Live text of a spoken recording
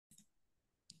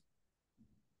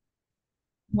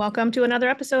Welcome to another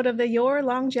episode of the Your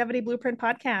Longevity Blueprint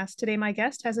podcast. Today, my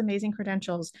guest has amazing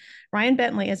credentials. Ryan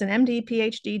Bentley is an MD,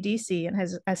 PhD, DC, and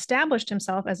has established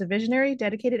himself as a visionary,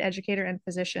 dedicated educator, and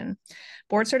physician.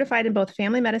 Board certified in both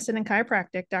family medicine and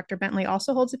chiropractic, Dr. Bentley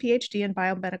also holds a PhD in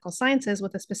biomedical sciences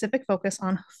with a specific focus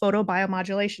on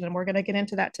photobiomodulation, and we're going to get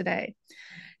into that today.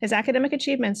 His academic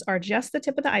achievements are just the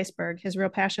tip of the iceberg. His real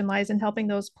passion lies in helping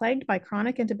those plagued by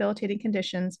chronic and debilitating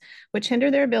conditions, which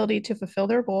hinder their ability to fulfill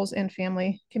their goals in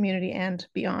family, community, and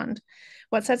beyond.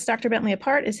 What sets Dr. Bentley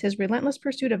apart is his relentless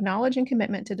pursuit of knowledge and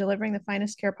commitment to delivering the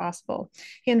finest care possible.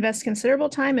 He invests considerable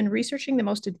time in researching the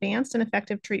most advanced and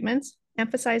effective treatments,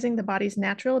 emphasizing the body's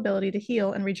natural ability to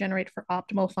heal and regenerate for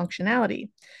optimal functionality.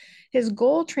 His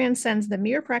goal transcends the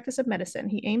mere practice of medicine.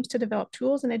 He aims to develop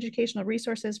tools and educational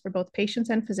resources for both patients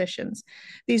and physicians.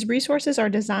 These resources are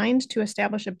designed to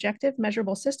establish objective,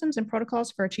 measurable systems and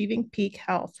protocols for achieving peak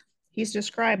health. He's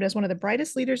described as one of the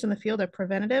brightest leaders in the field of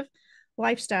preventative,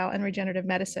 lifestyle, and regenerative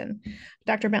medicine.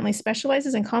 Dr. Bentley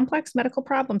specializes in complex medical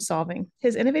problem solving.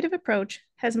 His innovative approach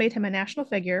has made him a national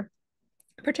figure,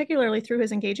 particularly through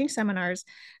his engaging seminars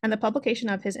and the publication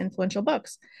of his influential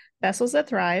books, Vessels That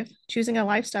Thrive, Choosing a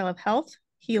Lifestyle of Health,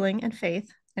 Healing, and Faith,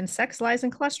 and Sex, Lies,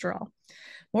 and Cholesterol.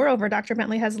 Moreover, Dr.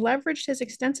 Bentley has leveraged his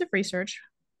extensive research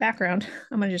background.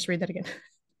 I'm going to just read that again.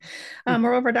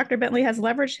 Moreover, Dr. Bentley has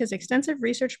leveraged his extensive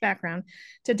research background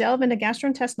to delve into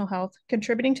gastrointestinal health,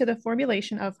 contributing to the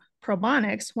formulation of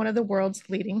Probonics, one of the world's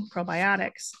leading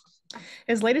probiotics.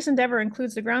 His latest endeavor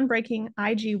includes the groundbreaking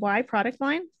IGY product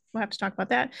line. We'll have to talk about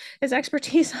that. His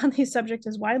expertise on these subjects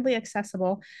is widely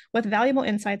accessible with valuable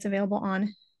insights available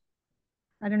on,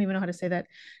 I don't even know how to say that,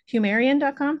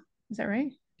 Humarian.com. Is that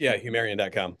right? Yeah,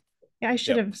 Humarian.com. Yeah, I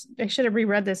should have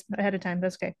reread this ahead of time.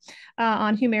 That's okay.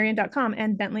 On Humarian.com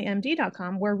and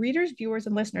BentleyMD.com, where readers, viewers,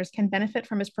 and listeners can benefit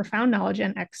from his profound knowledge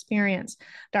and experience.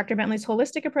 Dr. Bentley's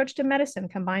holistic approach to medicine,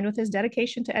 combined with his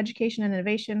dedication to education and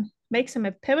innovation, makes him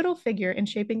a pivotal figure in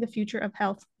shaping the future of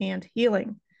health and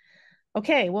healing.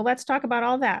 Okay, well, let's talk about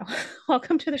all that.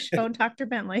 Welcome to the show, Dr.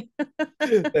 Bentley.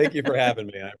 Thank you for having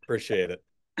me. I appreciate it.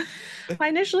 I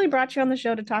initially brought you on the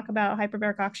show to talk about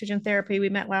hyperbaric oxygen therapy. We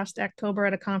met last October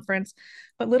at a conference,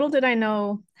 but little did I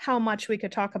know how much we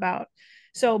could talk about.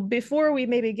 So before we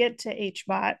maybe get to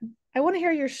HBOT, I want to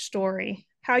hear your story,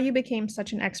 how you became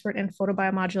such an expert in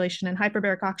photobiomodulation and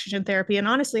hyperbaric oxygen therapy, and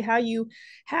honestly, how you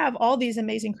have all these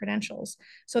amazing credentials.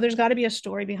 So there's got to be a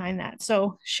story behind that.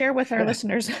 So share with our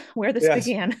listeners where this Yes.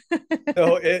 began.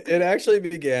 So it actually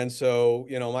began. So,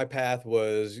 my path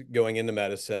was going into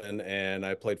medicine, and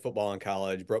I played football in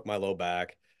college, broke my low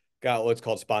back, got what's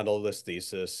called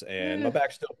spondylolisthesis, and my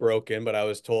back's still broken, but I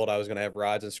was told I was going to have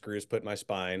rods and screws put in my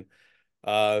spine.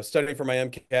 Studying for my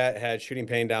MCAT, had shooting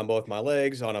pain down both my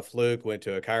legs on a fluke, went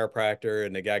to a chiropractor,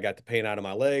 and the guy got the pain out of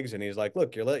my legs, and he's like,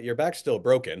 look, your back's still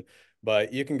broken,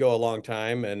 but you can go a long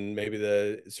time, and maybe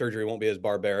the surgery won't be as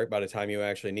barbaric by the time you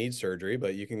actually need surgery,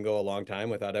 but you can go a long time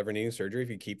without ever needing surgery if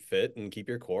you keep fit and keep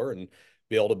your core and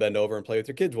be able to bend over and play with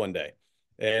your kids one day.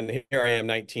 And here I am,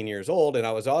 19 years old, and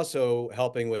I was also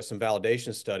helping with some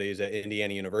validation studies at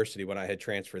Indiana University when I had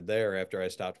transferred there after I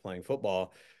stopped playing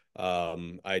football.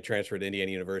 I transferred to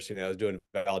Indiana University, and I was doing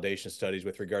validation studies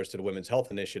with regards to the Women's Health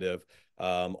Initiative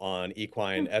on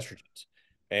equine estrogens.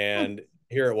 And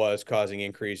here it was causing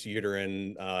increased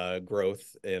uterine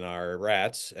growth in our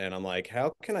rats. And I'm like,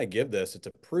 how can I give this? It's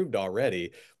approved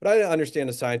already. But I didn't understand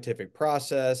the scientific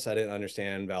process. I didn't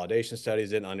understand validation studies,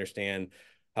 didn't understand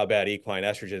how bad equine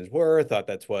estrogens were, thought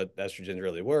that's what estrogens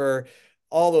really were,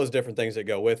 all those different things that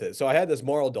go with it. So I had this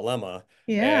moral dilemma,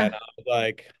 and Yeah. I was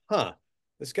like,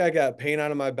 this guy got pain out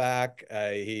of my back.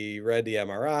 He read the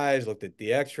MRIs, looked at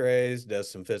the x-rays, does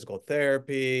some physical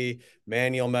therapy,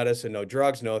 manual medicine, no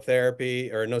drugs, no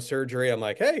therapy, or no surgery. I'm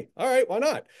like, hey, all right, why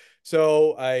not?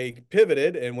 So I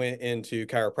pivoted and went into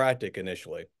chiropractic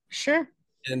initially. Sure.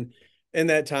 And in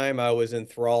that time, I was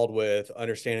enthralled with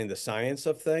understanding the science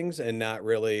of things and not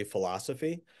really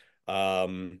philosophy.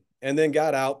 And then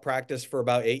got out, practiced for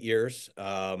about 8 years.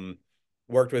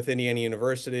 Worked with Indiana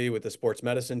University with the sports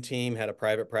medicine team, had a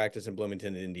private practice in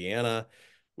Bloomington, Indiana,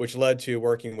 which led to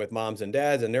working with moms and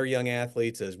dads and their young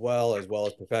athletes as well as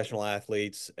professional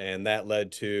athletes. And that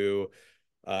led to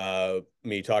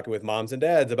me talking with moms and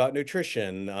dads about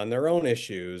nutrition on their own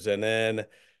issues. And then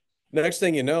next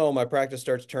thing you know, my practice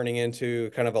starts turning into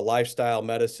kind of a lifestyle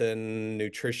medicine,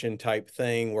 nutrition type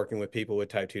thing, working with people with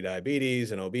type 2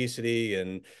 diabetes and obesity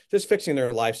and just fixing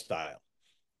their lifestyle.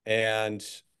 And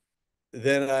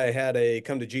then I had a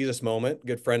come to Jesus moment. A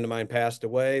good friend of mine passed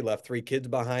away, left 3 kids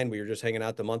behind. We were just hanging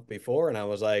out the month before. And I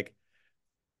was like,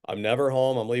 I'm never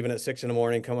home. I'm leaving at 6 in the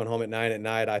morning, coming home at 9 at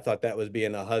night. I thought that was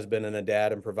being a husband and a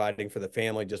dad and providing for the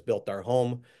family, just built our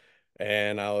home.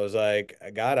 And I was like,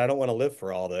 God, I don't want to live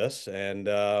for all this. And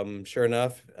sure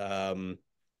enough, I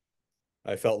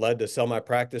felt led to sell my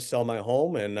practice, sell my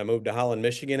home, and I moved to Holland,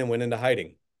 Michigan, and went into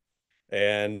hiding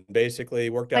and basically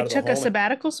worked out Like of the took a home.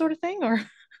 sabbatical sort of thing, or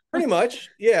Pretty much,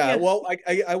 yeah. yeah. Well,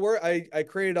 I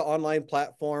created an online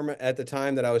platform at the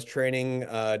time that I was training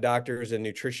doctors in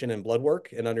nutrition and blood work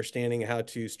and understanding how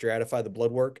to stratify the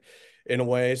blood work in a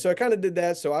way. So I kind of did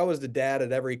that. So I was the dad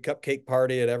at every cupcake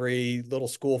party, at every little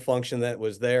school function that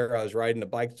was there. I was riding the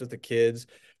bikes with the kids,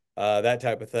 that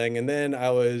type of thing. And then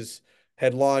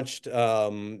had launched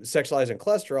Sexualizing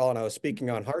Cholesterol, and I was speaking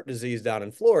on heart disease down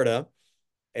in Florida.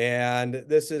 And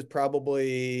this is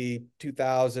probably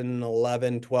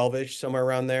 2011, 12-ish, somewhere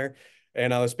around there.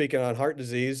 And I was speaking on heart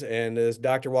disease, and this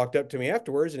doctor walked up to me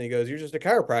afterwards and he goes, "You're just a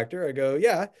chiropractor?" I go,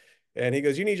 "Yeah." And he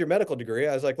goes, "You need your medical degree?"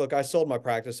 I was like, "Look, I sold my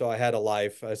practice, so I had a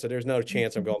life." I said, "There's no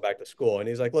chance I'm going back to school." And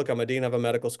he's like, "Look, I'm a dean of a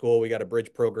medical school. We got a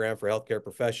bridge program for healthcare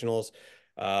professionals.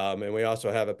 And we also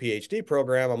have a PhD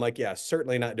program." I'm like, "Yeah,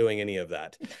 certainly not doing any of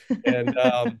that." And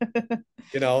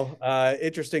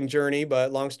interesting journey,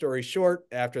 but long story short,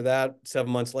 after that,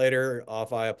 7 months later,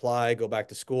 off I apply, go back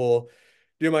to school,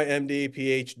 do my MD,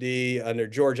 PhD under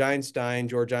George Einstein.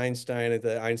 George Einstein at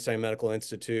the Einstein Medical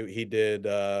Institute. He did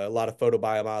a lot of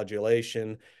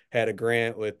photobiomodulation, had a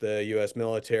grant with the US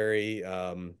military.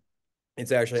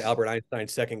 It's actually Albert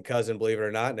Einstein's second cousin, believe it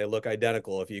or not, and they look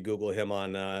identical if you Google him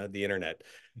on the internet.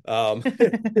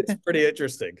 It's pretty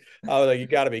interesting. I was like, you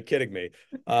got to be kidding me.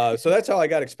 So that's how I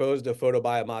got exposed to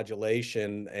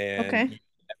photobiomodulation and Okay.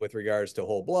 with regards to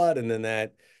whole blood, and then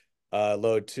that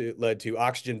led to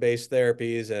oxygen-based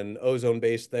therapies and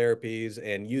ozone-based therapies,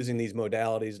 and using these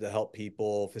modalities to help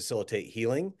people facilitate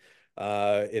healing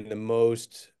in the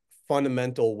most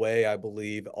fundamental way, I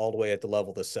believe, all the way at the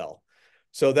level of the cell.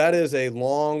 So that is a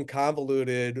long,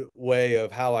 convoluted way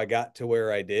of how I got to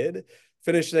where I did.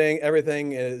 Finishing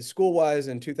everything school-wise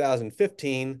in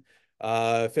 2015,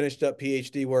 finished up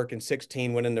PhD work in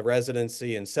 16, went into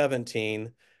residency in 17,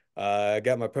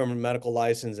 got my permanent medical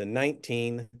license in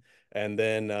 19, and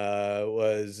then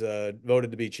was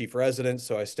voted to be chief resident.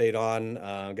 So I stayed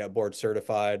on, got board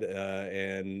certified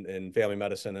in family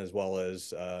medicine, as well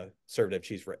as served as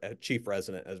chief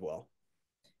resident as well.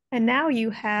 And now do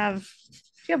you have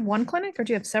one clinic or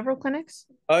do you have several clinics?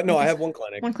 No, Like I you, have one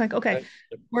clinic. one clinic. Okay.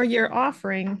 Where you're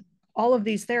offering all of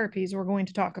these therapies we're going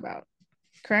to talk about,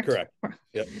 correct? Correct.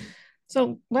 Yep.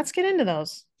 So let's get into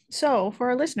those. So for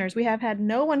our listeners, we have had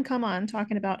no one come on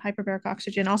talking about hyperbaric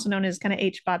oxygen, also known as kind of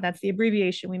HBOT. That's the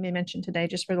abbreviation we may mention today,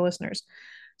 just for the listeners.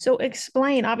 So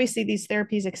explain, obviously these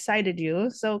therapies excited you.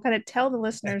 So kind of tell the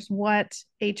listeners what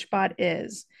HBOT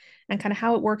is and kind of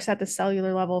how it works at the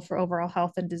cellular level for overall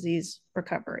health and disease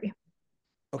recovery.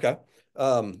 Okay.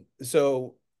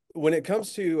 So when it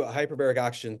comes to hyperbaric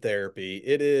oxygen therapy,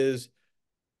 it is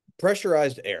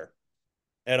pressurized air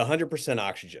at 100%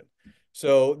 oxygen.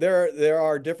 So there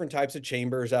are different types of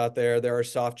chambers out there. There are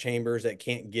soft chambers that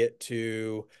can't get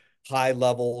to high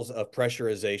levels of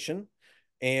pressurization.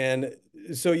 And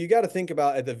so you got to think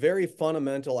about at the very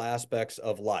fundamental aspects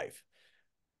of life.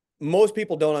 Most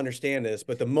people don't understand this,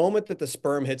 but the moment that the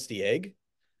sperm hits the egg,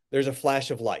 there's a flash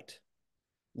of light.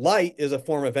 Light is a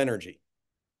form of energy.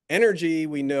 Energy,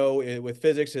 we know with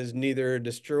physics, is neither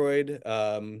destroyed,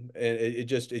 and it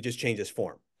just changes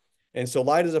form. And so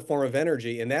light is a form of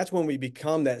energy, and that's when we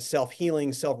become that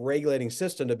self-healing, self-regulating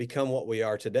system to become what we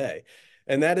are today.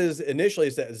 And that is initially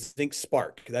it's that zinc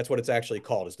spark. That's what it's actually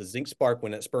called. It's the zinc spark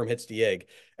when that sperm hits the egg.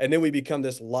 And then we become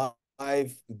this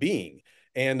live being.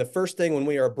 And the first thing when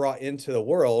we are brought into the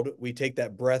world, we take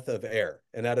that breath of air,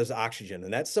 and that is oxygen.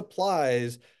 And that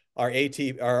supplies our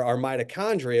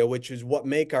mitochondria, which is what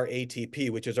make our ATP,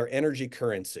 which is our energy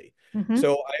currency. Mm-hmm.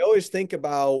 So I always think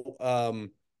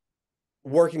about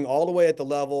working all the way at the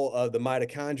level of the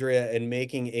mitochondria and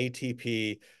making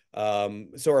ATP,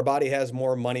 so our body has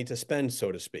more money to spend,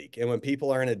 so to speak. And when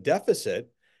people are in a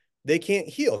deficit, they can't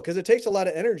heal because it takes a lot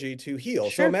of energy to heal. So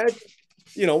Sure. imagine,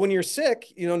 when you're sick,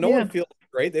 no one Yeah. feels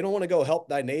great. They don't want to go help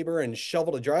thy neighbor and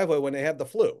shovel the driveway when they have the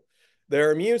flu.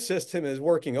 Their immune system is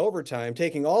working overtime,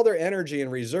 taking all their energy and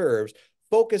reserves,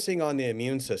 focusing on the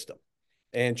immune system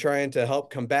and trying to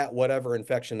help combat whatever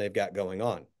infection they've got going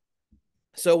on.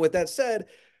 So with that said,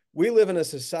 we live in a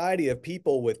society of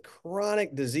people with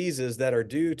chronic diseases that are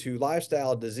due to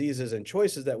lifestyle diseases and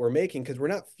choices that we're making because we're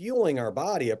not fueling our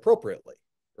body appropriately,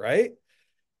 right?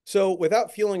 So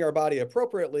without fueling our body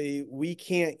appropriately, we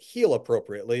can't heal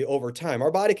appropriately over time.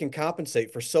 Our body can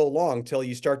compensate for so long till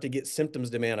you start to get symptoms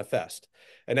to manifest.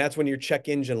 And that's when your check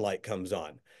engine light comes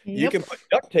on. You Yep. can put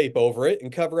duct tape over it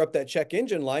and cover up that check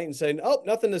engine light and say, oh,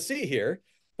 nothing to see here.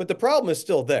 But the problem is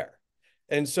still there.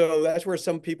 And so that's where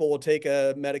some people will take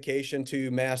a medication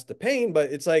to mask the pain.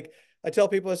 But it's like, I tell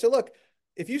people, I say, look,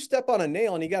 if you step on a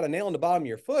nail and you got a nail in the bottom of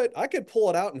your foot, I could pull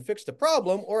it out and fix the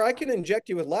problem, or I can inject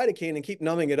you with lidocaine and keep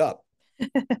numbing it up.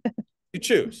 You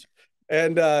choose.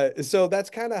 And so that's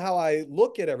kind of how I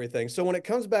look at everything. So when it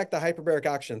comes back to hyperbaric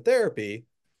oxygen therapy,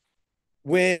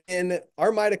 when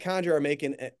our mitochondria are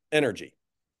making energy,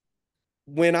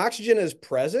 when oxygen is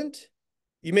present,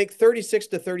 you make 36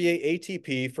 to 38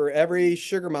 ATP for every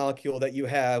sugar molecule that you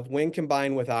have when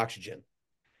combined with oxygen.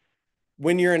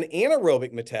 When you're in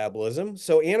anaerobic metabolism,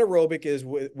 so anaerobic is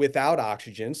without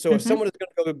oxygen. So if someone is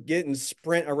going to go get and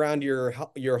sprint around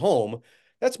your home,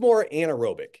 that's more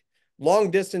anaerobic. Long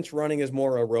distance running is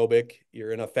more aerobic.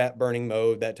 You're in a fat burning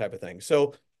mode, that type of thing.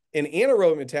 So in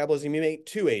anaerobic metabolism, you make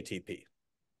 2 ATP.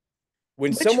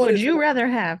 When Which someone would is, you rather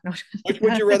have? No. which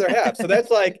would you rather have? So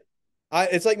that's like,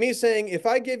 it's like me saying, if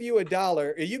I give you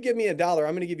 $1, you give me $1,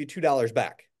 I'm going to give you $2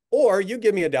 back. Or you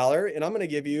give me $1 and I'm going to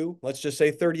give you, let's just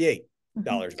say $38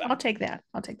 back. I'll take that.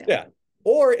 I'll take that. Yeah.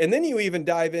 Or, and then you even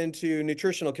dive into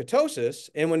nutritional ketosis.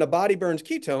 And when the body burns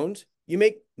ketones, you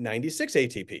make 96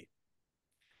 ATP.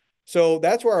 So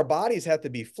that's where our bodies have to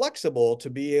be flexible to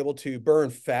be able to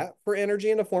burn fat for energy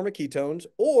in the form of ketones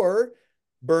or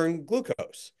burn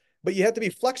glucose. But you have to be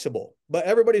flexible. But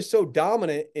everybody's so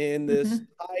dominant in this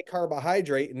high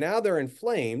carbohydrate. Now they're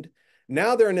inflamed.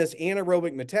 Now they're in this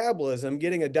anaerobic metabolism,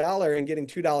 getting $1 and getting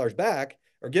 $2 back,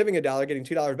 or giving $1, getting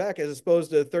 $2 back, as opposed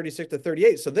to 36 to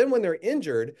 38. So then when they're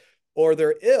injured or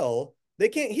they're ill, they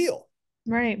can't heal.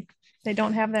 Right. They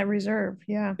don't have that reserve.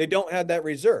 Yeah. They don't have that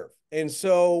reserve. And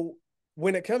so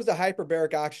when it comes to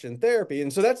hyperbaric oxygen therapy,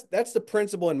 and so that's the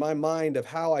principle in my mind of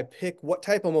how I pick what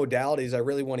type of modalities I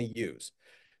really want to use,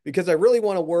 because I really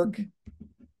want to work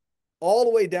all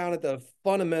the way down at the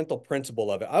fundamental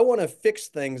principle of it. I want to fix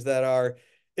things that are,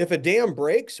 if a dam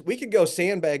breaks, we could go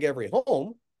sandbag every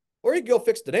home, or you could go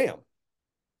fix the dam.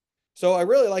 So I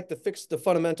really like to fix the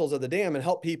fundamentals of the dam and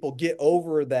help people get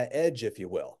over that edge, if you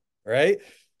will, right?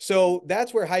 So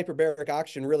that's where hyperbaric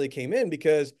oxygen really came in,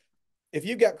 because if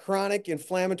you've got chronic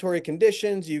inflammatory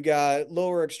conditions, you got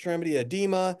lower extremity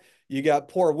edema, you got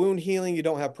poor wound healing, you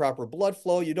don't have proper blood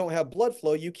flow, you don't have blood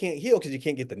flow, you can't heal because you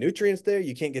can't get the nutrients there,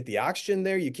 you can't get the oxygen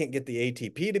there, you can't get the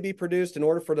ATP to be produced in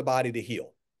order for the body to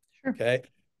heal. Sure. Okay.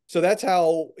 So that's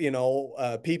how,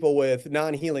 people with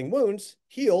non-healing wounds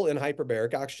heal in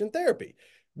hyperbaric oxygen therapy,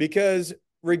 because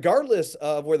regardless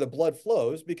of where the blood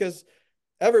flows, because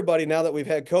everybody, now that we've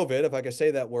had COVID, if I can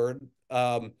say that word,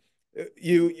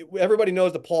 everybody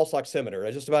knows the pulse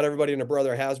oximeter. Just about everybody and their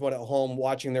brother has one at home,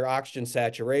 watching their oxygen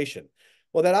saturation.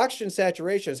 Well, that oxygen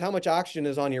saturation is how much oxygen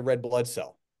is on your red blood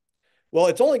cell. Well,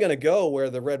 it's only going to go where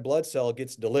the red blood cell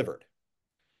gets delivered.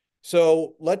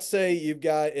 So let's say you've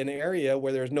got an area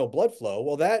where there's no blood flow.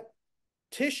 Well, that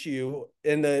tissue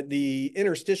and the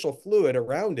interstitial fluid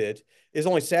around it is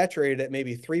only saturated at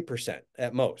maybe 3%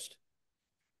 at most.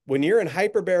 When you're in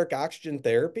hyperbaric oxygen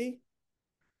therapy,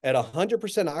 at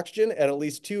 100% oxygen at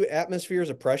least 2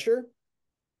 atmospheres of pressure,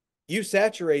 you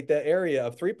saturate that area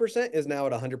of 3% is now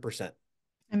at 100%.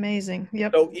 Amazing.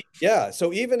 Yep. So yeah,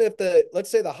 so even if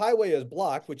let's say the highway is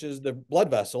blocked, which is the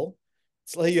blood vessel,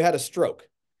 it's like you had a stroke,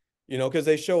 because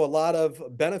they show a lot of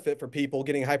benefit for people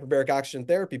getting hyperbaric oxygen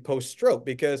therapy post-stroke,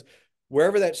 because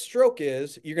wherever that stroke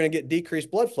is, you're going to get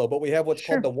decreased blood flow. But we have what's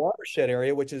called the watershed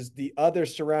area, which is the other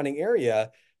surrounding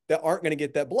area that aren't going to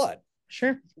get that blood.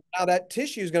 Sure. Now that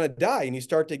tissue is going to die and you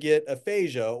start to get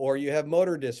aphasia or you have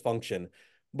motor dysfunction.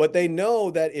 But they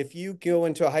know that if you go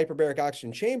into a hyperbaric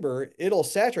oxygen chamber, it'll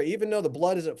saturate, even though the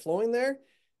blood isn't flowing there,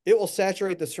 it will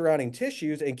saturate the surrounding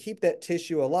tissues and keep that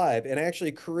tissue alive and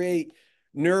actually create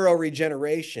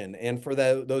neuroregeneration and for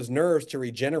those nerves to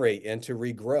regenerate and to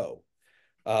regrow.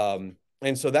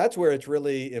 And so that's where it's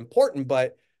really important.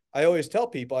 But I always tell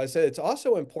people, I said, it's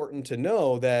also important to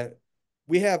know that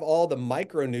we have all the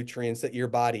micronutrients that your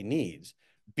body needs.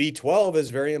 B12 is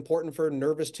very important for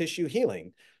nervous tissue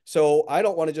healing. So I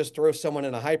don't want to just throw someone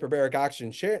in a hyperbaric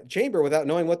oxygen chamber without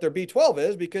knowing what their B12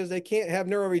 is, because they can't have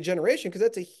neuroregeneration, because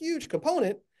that's a huge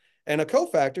component and a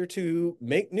cofactor to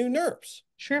make new nerves.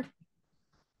 Sure.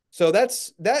 So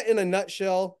that's that in a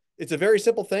nutshell. It's a very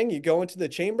simple thing. You go into the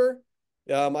chamber.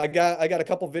 I got a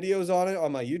couple videos on it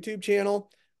on my YouTube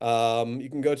channel. You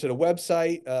can go to the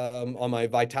website on my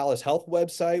Vitalis Health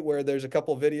website where there's a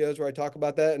couple of videos where I talk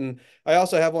about that. And I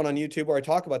also have one on YouTube where I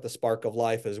talk about the spark of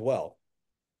life as well.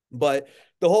 But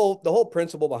the whole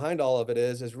principle behind all of it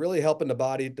is really helping the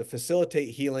body to facilitate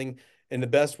healing in the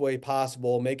best way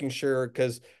possible, making sure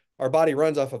because our body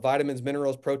runs off of vitamins,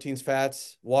 minerals, proteins,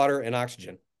 fats, water, and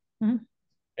oxygen. Mhm.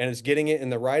 And it's getting it in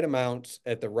the right amounts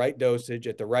at the right dosage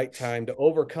at the right time to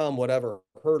overcome whatever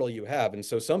hurdle you have. And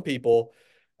so some people,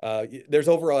 there's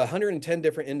over 110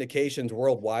 different indications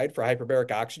worldwide for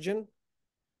hyperbaric oxygen.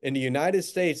 In the United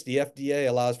States, the FDA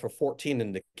allows for 14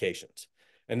 indications,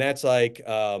 and that's like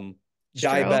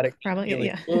diabetic Stroke, probably. healing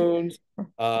Yeah. wounds,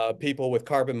 people with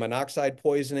carbon monoxide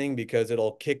poisoning because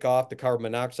it'll kick off the carbon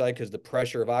monoxide because the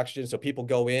pressure of oxygen. So people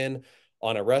go in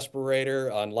on a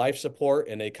respirator, on life support,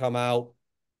 and they come out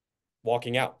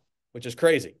walking out, which is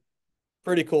crazy.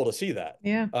 Pretty cool to see that.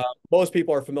 Yeah. Most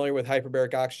people are familiar with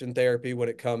hyperbaric oxygen therapy when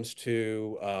it comes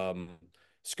to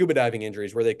scuba diving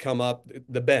injuries, where they come up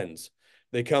the bends,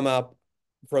 they come up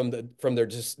from their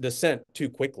descent too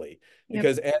quickly. Yep.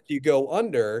 Because as you go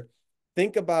under,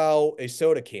 think about a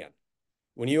soda can.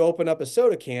 When you open up a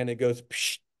soda can, it goes,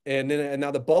 psh, and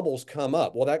now the bubbles come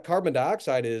up. Well, that carbon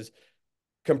dioxide is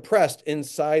compressed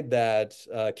inside that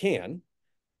can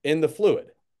in the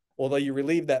fluid. Although you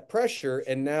relieve that pressure,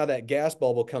 and now that gas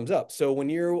bubble comes up. So when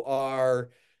you are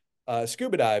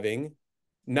scuba diving,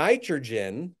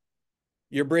 nitrogen,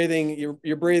 you're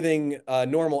breathing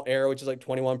normal air, which is like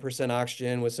 21%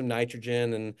 oxygen with some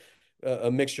nitrogen and a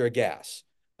mixture of gas.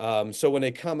 So when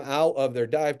they come out of their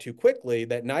dive too quickly,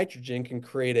 that nitrogen can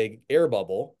create a air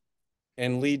bubble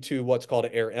and lead to what's called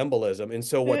an air embolism. And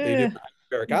so what they do with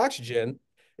hyperbaric oxygen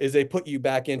is they put you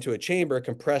back into a chamber,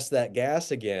 compress that gas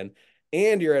again,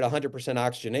 and you're at 100%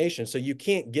 oxygenation. So you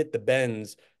can't get the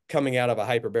bends coming out of a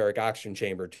hyperbaric oxygen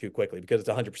chamber too quickly because it's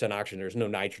 100% oxygen. There's no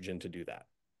nitrogen to do that.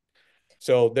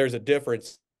 So there's a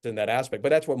difference in that aspect. But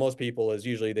that's what most people is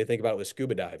usually they think about with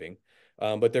scuba diving.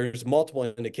 But there's multiple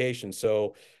indications.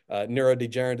 So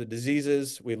neurodegenerative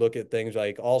diseases, we look at things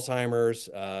like Alzheimer's,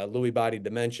 Lewy body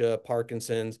dementia,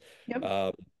 Parkinson's. Yep.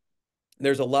 Uh,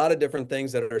 there's a lot of different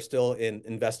things that are still in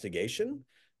investigation,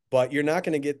 but you're not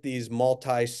going to get these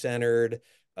multi-centered,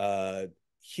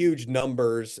 huge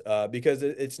numbers because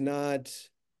it's not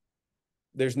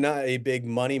there's not a big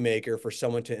money maker for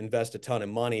someone to invest a ton of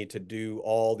money to do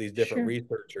all these different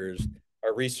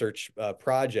Sure. research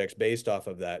projects based off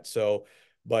of that. So,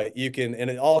 but you can, and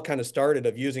it all kind of started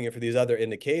of using it for these other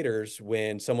indicators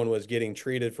when someone was getting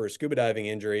treated for a scuba diving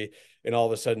injury and all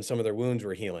of a sudden some of their wounds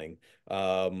were healing.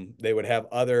 They would have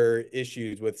other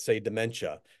issues with, say,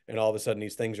 dementia, and all of a sudden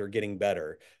these things are getting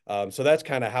better. So that's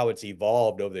kind of how it's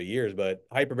evolved over the years. But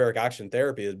hyperbaric oxygen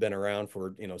therapy has been around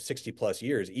for 60 plus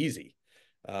years, easy.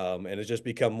 And it's just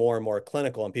become more and more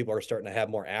clinical, and people are starting to have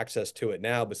more access to it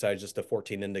now, besides just the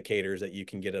 14 indicators that you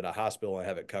can get at a hospital and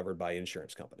have it covered by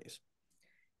insurance companies.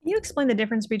 Can you explain the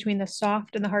difference between the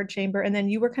soft and the hard chamber? And then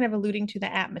you were kind of alluding to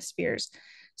the atmospheres.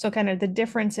 So kind of the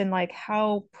difference in like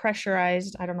how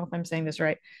pressurized, I don't know if I'm saying this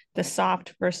right, the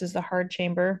soft versus the hard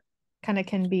chamber kind of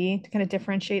can be to kind of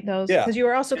differentiate those. Yeah, Because you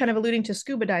were also kind of alluding to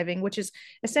scuba diving, which is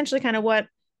essentially kind of what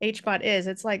HBOT is.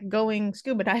 It's like going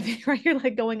scuba diving, right? You're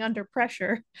like going under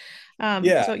pressure.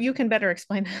 yeah, So you can better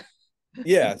explain that.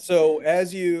 yeah. So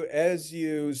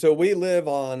so we live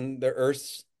on the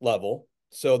Earth's level,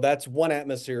 so that's one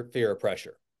atmosphere of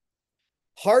pressure.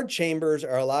 Hard chambers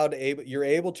are allowed you're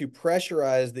able to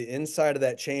pressurize the inside of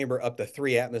that chamber up to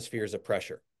 3 atmospheres of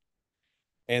pressure.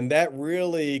 And that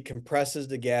really compresses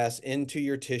the gas into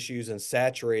your tissues and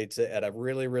saturates it at a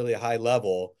really, really high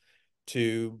level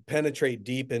to penetrate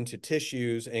deep into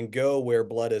tissues and go where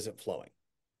blood isn't flowing.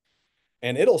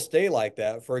 And it'll stay like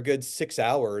that for a good 6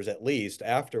 hours at least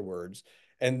afterwards.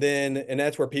 And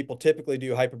that's where people typically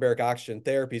do hyperbaric oxygen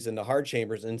therapies in the hard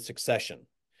chambers in succession.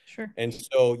 Sure. And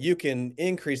so you can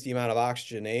increase the amount of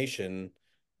oxygenation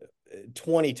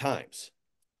 20 times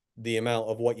the amount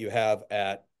of what you have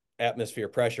at atmosphere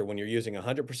pressure when you're using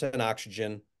 100%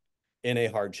 oxygen in a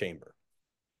hard chamber.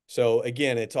 So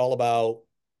again, it's all about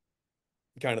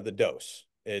kind of the dose.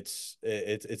 It's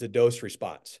a dose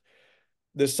response.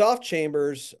 The soft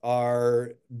chambers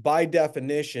are by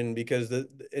definition, because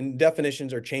and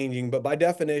definitions are changing, but by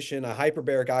definition, a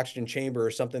hyperbaric oxygen chamber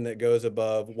is something that goes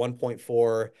above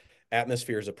 1.4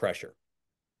 atmospheres of pressure.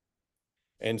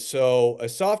 And so a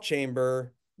soft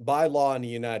chamber by law in the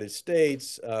United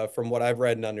States, from what I've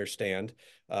read and understand,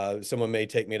 someone may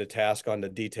take me to task on the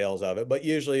details of it, but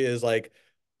usually is like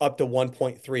up to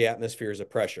 1.3 atmospheres of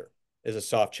pressure is a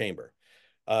soft chamber.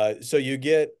 So you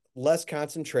get less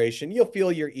concentration. You'll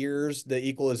feel your ears, the Yep.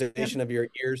 equalization of your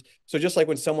ears. So just like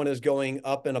when someone is going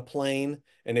up in a plane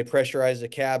and they pressurize the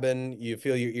cabin, you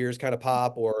feel your ears kind of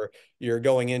pop, or you're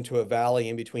going into a valley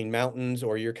in between mountains,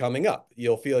 or you're coming up.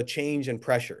 You'll feel a change in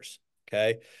pressures.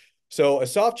 Okay. So a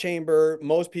soft chamber,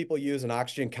 most people use an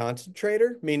oxygen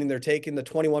concentrator, meaning they're taking the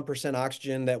 21%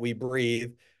 oxygen that we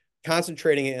breathe,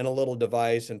 concentrating it in a little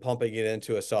device and pumping it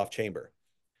into a soft chamber.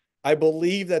 I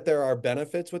believe that there are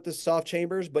benefits with the soft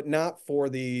chambers, but not for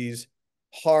these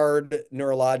hard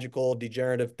neurological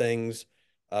degenerative things,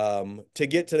 to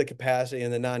get to the capacity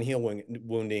and the non-heal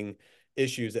wounding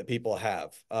issues that people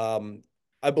have.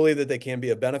 I believe that they can be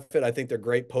a benefit. I think they're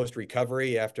great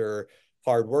post-recovery after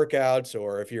hard workouts,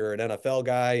 or if you're an NFL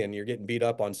guy and you're getting beat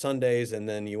up on Sundays and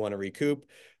then you want to recoup.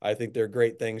 I think they're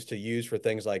great things to use for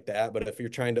things like that. But if you're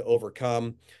trying to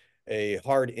overcome a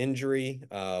hard injury,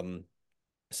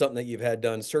 something that you've had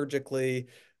done surgically.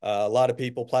 A lot of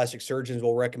people, plastic surgeons,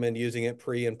 will recommend using it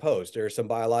pre and post. There are some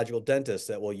biological dentists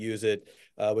that will use it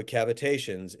with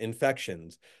cavitations,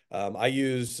 infections. I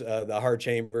use the hard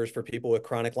chambers for people with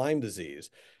chronic Lyme disease.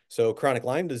 So chronic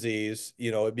Lyme disease,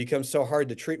 it becomes so hard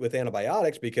to treat with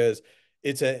antibiotics because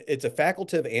it's a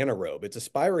facultative anaerobe. It's a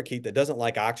spirochete that doesn't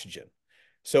like oxygen.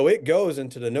 So it goes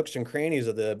into the nooks and crannies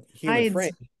of the human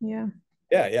frame. Hides. Yeah.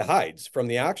 Yeah, it hides from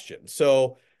the oxygen.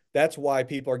 So that's why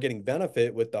people are getting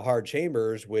benefit with the hard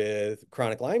chambers with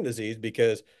chronic Lyme disease,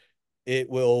 because it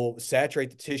will saturate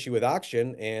the tissue with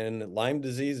oxygen, and Lyme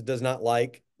disease does not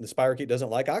like, the spirochete doesn't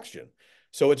like oxygen.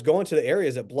 So it's going to the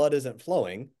areas that blood isn't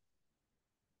flowing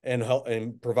and help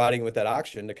and providing with that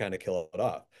oxygen to kind of kill it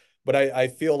off. But I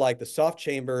feel like the soft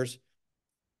chambers,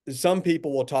 some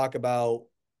people will talk about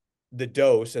the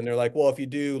dose and they're like, well, if you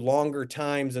do longer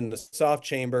times in the soft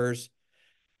chambers,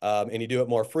 and you do it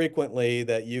more frequently,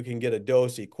 that you can get a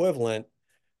dose equivalent.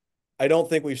 I don't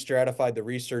think we've stratified the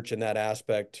research in that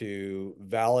aspect to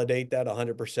validate that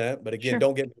 100%. But again, Sure.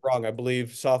 don't get me wrong. I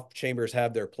believe soft chambers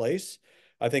have their place.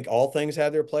 I think all things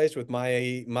have their place, with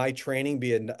my training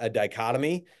being a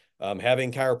dichotomy.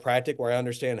 Having chiropractic, where I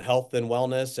understand health and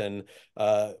wellness and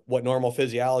what normal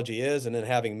physiology is, and then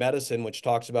having medicine, which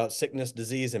talks about sickness,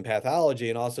 disease, and pathology,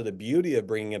 and also the beauty of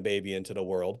bringing a baby into the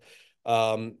world.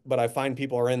 But I find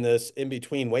people are in this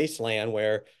in-between wasteland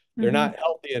where they're Mm-hmm. not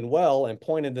healthy and well and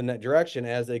pointed in that direction.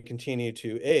 As they continue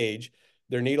to age,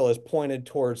 their needle is pointed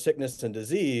towards sickness and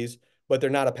disease, but they're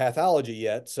not a pathology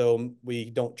yet. So we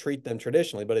don't treat them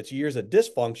traditionally, but it's years of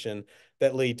dysfunction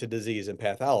that lead to disease and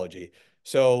pathology.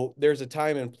 So there's a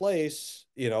time and place,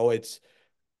 goodness,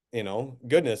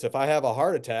 if I have a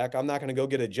heart attack, I'm not going to go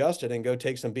get adjusted and go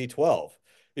take some B12.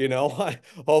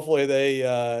 Hopefully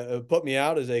they put me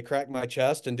out as they crack my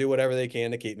chest and do whatever they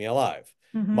can to keep me alive.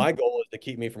 Mm-hmm. My goal is to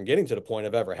keep me from getting to the point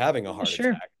of ever having a heart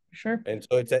Sure. attack. Sure. And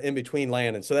so it's that in between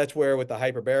land. And so that's where, with the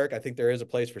hyperbaric, I think there is a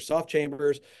place for soft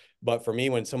chambers. But for me,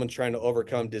 when someone's trying to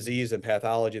overcome disease and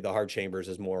pathology, the hard chambers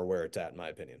is more where it's at, in my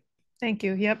opinion. Thank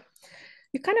you. Yep.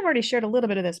 You kind of already shared a little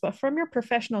bit of this, but from your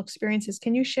professional experiences,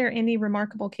 can you share any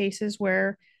remarkable cases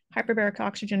where hyperbaric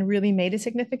oxygen really made a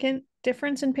significant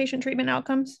difference in patient treatment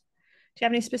outcomes? Do you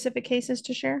have any specific cases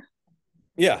to share?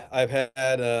 Yeah, I've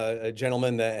had a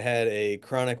gentleman that had a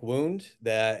chronic wound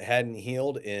that hadn't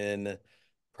healed in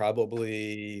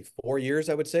probably 4 years,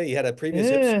 I would say. He had a previous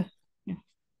hip Ugh. Yeah.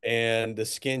 and the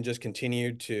skin just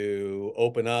continued to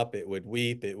open up. It would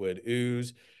weep, it would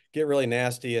ooze, get really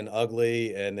nasty and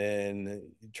ugly. And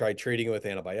then tried treating it with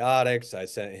antibiotics. I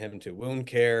sent him to wound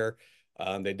care.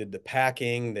 They did the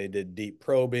packing, they did deep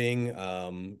probing,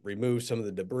 removed some of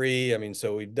the debris. I mean,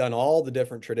 so we've done all the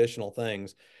different traditional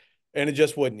things, and it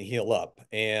just wouldn't heal up.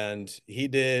 And he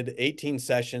did 18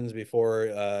 sessions before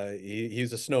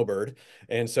he's a snowbird.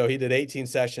 And so he did 18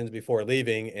 sessions before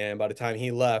leaving. And by the time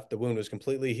he left, the wound was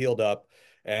completely healed up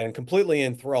and completely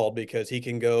enthralled, because he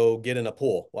can go get in a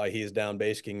pool while he's down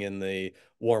basking in the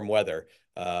warm weather,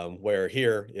 where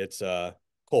here it's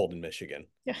cold in Michigan.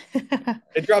 Yeah.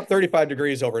 It dropped 35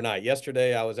 degrees overnight.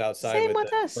 Yesterday, I was outside Same with with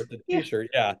the us. shorts and Yeah. t-shirt.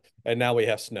 Yeah. And now we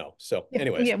have snow. So Yeah.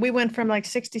 anyways, Yeah. We went from like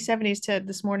 60, 70s to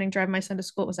this morning driving my son to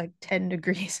school. It was like 10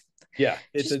 degrees. yeah,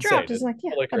 it's Just insane. dropped. It's It's like,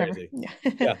 yeah, totally whatever. crazy. Yeah.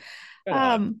 Yeah, kind of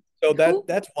odd. So Who?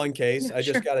 that's one case. Yeah, I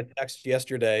just sure. got a text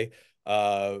yesterday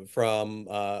from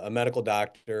a medical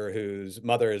doctor whose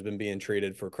mother has been being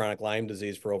treated for chronic Lyme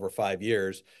disease for over 5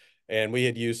 years. And we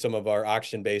had used some of our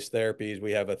oxygen-based therapies.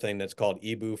 We have a thing that's called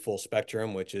EBU full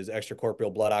spectrum, which is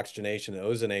extracorporeal blood oxygenation and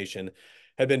ozonation.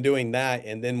 Had been doing that.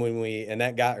 And then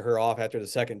that got her off after the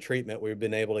second treatment. We've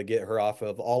been able to get her off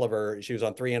of all of her, she was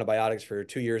on 3 antibiotics for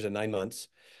 2 years and 9 months.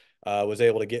 Was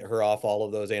able to get her off all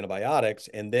of those antibiotics.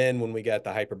 And then when we got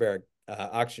the hyperbaric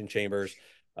oxygen chambers,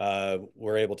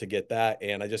 we're able to get that.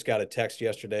 And I just got a text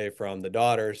yesterday from the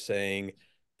daughter saying,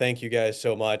 thank you guys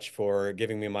so much for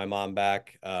giving me my mom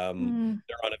back. Mm.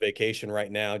 They're on a vacation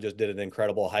right now, just did an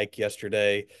incredible hike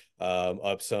yesterday,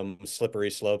 up some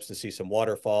slippery slopes to see some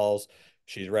waterfalls.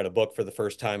 She's read a book for the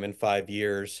first time in 5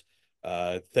 years,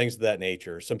 things of that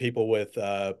nature. Some people with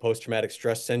post-traumatic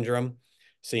stress syndrome,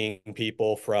 seeing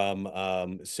people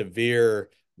from severe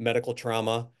medical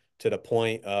trauma to the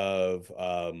point of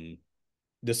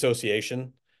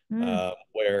dissociation, Mm.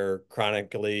 where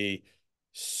chronically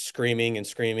screaming and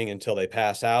screaming until they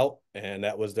pass out. And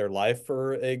that was their life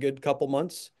for a good couple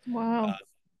months. Uh, Wow.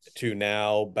 to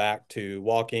now back to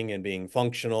walking and being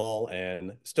functional,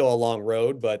 and still a long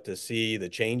road, but to see the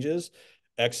changes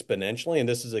exponentially. And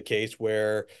this is a case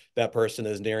where that person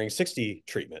is nearing 60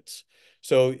 treatments.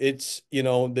 So it's,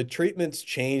 the treatments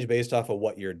change based off of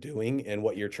what you're doing and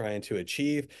what you're trying to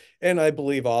achieve. And I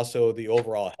believe also the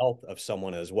overall health of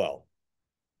someone as well.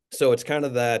 So it's kind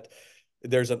of that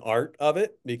there's an art of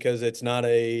it, because it's not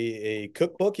a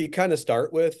cookbook. You kind of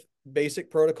start with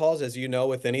basic protocols, as you know,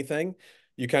 with anything.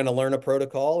 You kind of learn a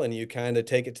protocol and you kind of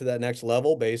take it to that next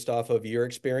level based off of your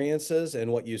experiences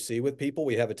and what you see with people.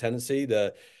 We have a tendency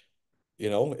to,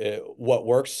 what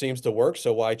works seems to work,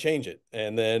 so why change it?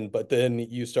 But then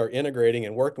you start integrating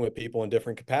and working with people in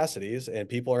different capacities, and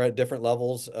people are at different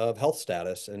levels of health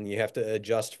status, and you have to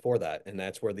adjust for that. And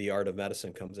that's where the art of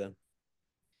medicine comes in.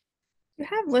 You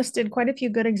have listed quite a few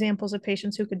good examples of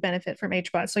patients who could benefit from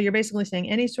HBOT. So you're basically saying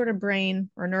any sort of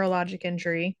brain or neurologic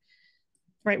injury,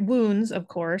 right? Wounds, of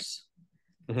course.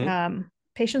 Mm-hmm.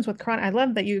 Patients with chronic. I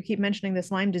love that you keep mentioning this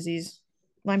Lyme disease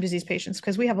patients,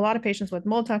 because we have a lot of patients with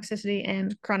mold toxicity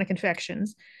and chronic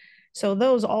infections. So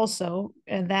those also,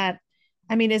 and that,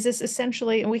 I mean, is this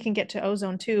essentially, and we can get to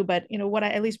ozone too, but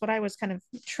at least what I was kind of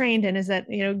trained in is that,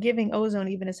 giving ozone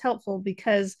even is helpful,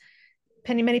 because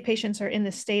many patients are in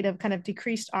this state of kind of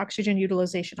decreased oxygen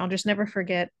utilization. I'll just never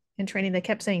forget in training, they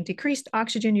kept saying decreased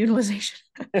oxygen utilization,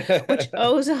 which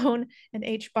ozone and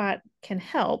HBOT can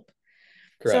help.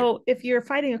 Correct. So if you're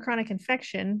fighting a chronic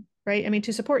infection, right? I mean,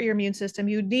 to support your immune system,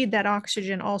 you need that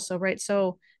oxygen also, right?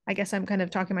 So I guess I'm kind of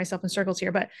talking myself in circles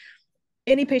here, but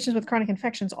any patients with chronic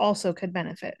infections also could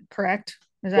benefit, correct?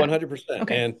 Is that 100%.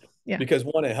 okay? And Yeah, because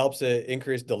one, it helps it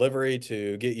increase delivery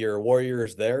to get your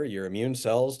warriors there, your immune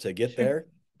cells to get sure. there,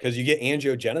 because you get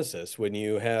angiogenesis when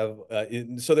you have,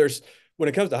 so there's, when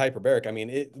it comes to hyperbaric, I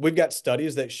mean, we've got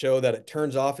studies that show that it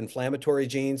turns off inflammatory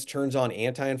genes, turns on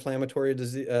anti-inflammatory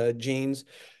genes.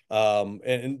 And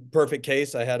in perfect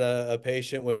case, I had a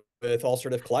patient with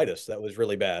ulcerative colitis that was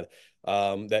really bad,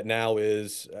 that now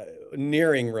is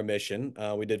nearing remission.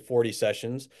 We did 40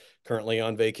 sessions, currently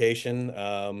on vacation.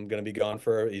 Going to be gone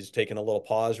he's taking a little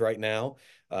pause right now.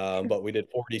 Sure. But we did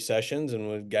 40 sessions and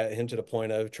we got him to the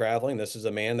point of traveling. This is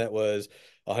a man that was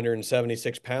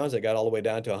 176 pounds that got all the way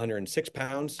down to 106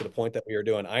 pounds, to the point that we were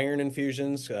doing iron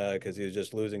infusions because he was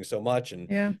just losing so much and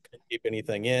Yeah. couldn't keep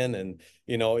anything in. And,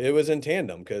 it was in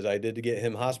tandem, because I did to get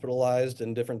him hospitalized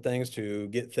and different things to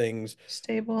get things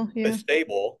Stable. Yeah.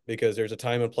 stable, because there's a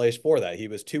time and place for that. He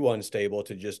was too unstable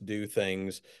to just do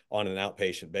things on an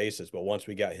outpatient basis. But once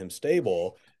we got him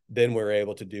stable, then we are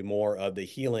able to do more of the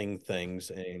healing things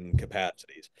and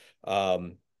capacities.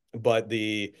 But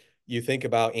you think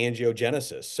about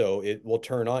angiogenesis. So it will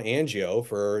turn on angio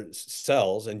for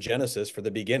cells and genesis for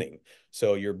the beginning.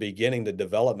 So you're beginning the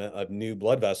development of new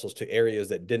blood vessels to areas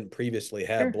that didn't previously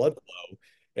have Sure. blood flow.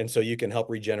 And so you can help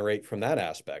regenerate from that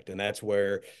aspect. And that's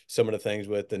where some of the things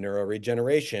with the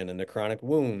neuroregeneration and the chronic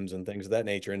wounds and things of that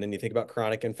nature. And then you think about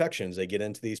chronic infections, they get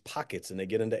into these pockets and they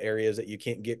get into areas that you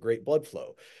can't get great blood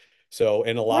flow. So,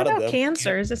 and a What lot of about them,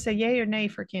 cancer? Is this a yay or nay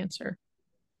for cancer?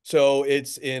 so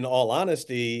it's, in all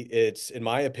honesty, in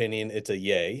my opinion, it's a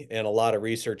yay. And a lot of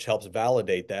research helps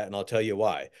validate that. And I'll tell you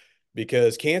why.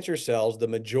 Because cancer cells, the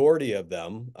majority of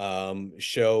them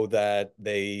show that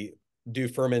they do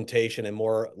fermentation and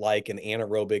more like an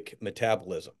anaerobic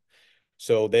metabolism.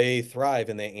 So they thrive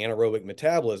in the anaerobic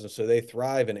metabolism. So they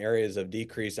thrive in areas of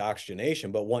decreased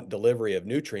oxygenation, but want delivery of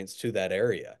nutrients to that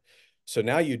area. So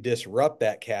now you disrupt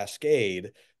that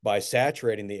cascade by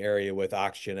saturating the area with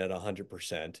oxygen at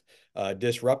 100%,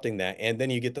 disrupting that. And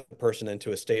then you get the person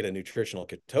into a state of nutritional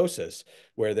ketosis,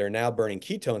 where they're now burning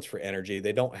ketones for energy.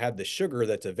 They don't have the sugar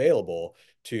that's available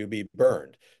to be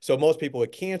burned. So most people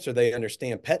with cancer, they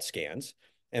understand PET scans,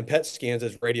 and PET scans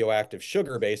is radioactive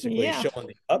sugar, basically Yeah. showing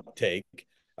the uptake.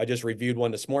 I just reviewed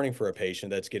one this morning for a patient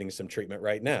that's getting some treatment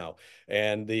right now.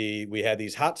 And we had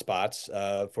these hot spots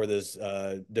for this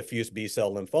diffuse B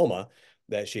cell lymphoma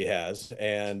that she has,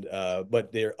 and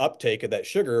but their uptake of that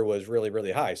sugar was really,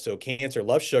 really high. So cancer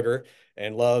loves sugar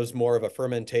and loves more of a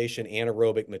fermentation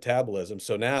anaerobic metabolism.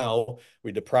 So now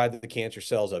we deprive the cancer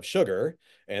cells of sugar,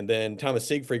 and then Thomas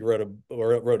Siegfried wrote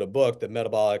a book, The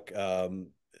Metabolic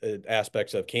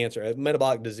aspects of cancer,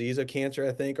 metabolic disease of cancer,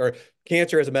 I think, or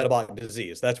cancer as a metabolic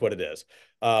disease. That's what it is.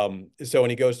 So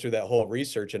when he goes through that whole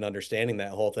research and understanding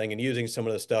that whole thing and using some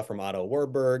of the stuff from Otto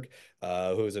Warburg,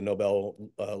 who is a Nobel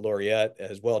laureate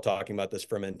as well, talking about this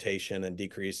fermentation and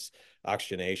decreased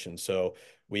oxygenation. So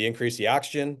we increase the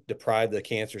oxygen, deprive the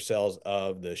cancer cells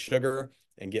of the sugar,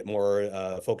 and get more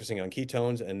focusing on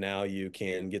ketones. And now you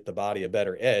can get the body a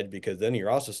better edge, because then you're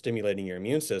also stimulating your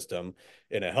immune system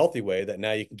in a healthy way, that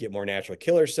now you can get more natural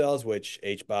killer cells, which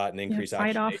HBOT and Yeah, increased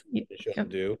fight oxygenation off. shouldn't Yep.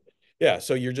 do. Yeah,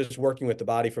 so you're just working with the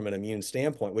body from an immune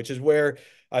standpoint, which is where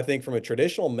I think from a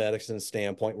traditional medicine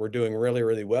standpoint, we're doing really,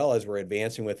 really well as we're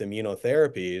advancing with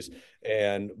immunotherapies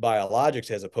and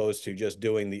biologics, as opposed to just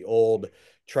doing the old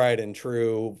tried and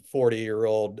true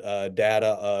 40-year-old data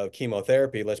of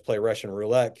chemotherapy. Let's play Russian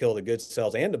roulette, kill the good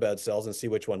cells and the bad cells and see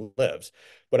which one lives.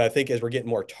 But I think as we're getting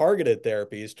more targeted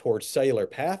therapies towards cellular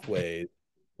pathways,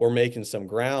 we're making some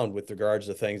ground with regards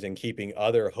to things and keeping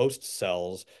other host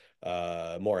cells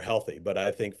more healthy. But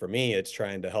I think for me, it's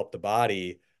trying to help the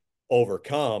body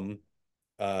overcome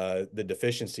the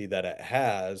deficiency that it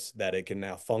has, that it can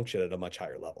now function at a much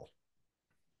higher level.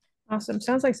 Awesome.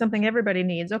 Sounds like something everybody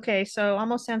needs. Okay, so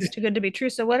almost sounds too good to be true.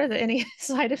 So what are the any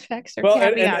side effects or Well,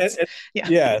 caveats? Yeah.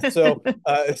 yeah.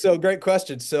 So great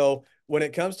question. So when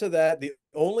it comes to that, the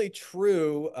only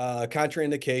true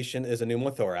contraindication is a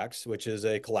pneumothorax, which is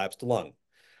a collapsed lung.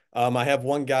 I have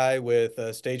one guy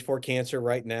with stage 4 cancer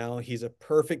right now. He's a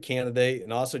perfect candidate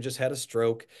and also just had a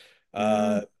stroke.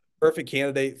 Uh, Mm, Perfect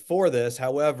candidate for this.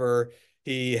 However,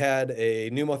 he had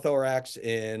a pneumothorax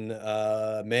in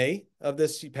May of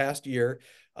this past year,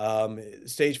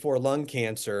 stage 4 lung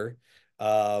cancer,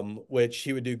 which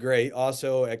he would do great.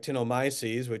 Also,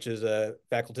 actinomyces, which is a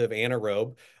facultative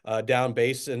anaerobe, down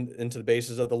base into the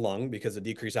bases of the lung because of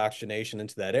decreased oxygenation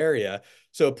into that area.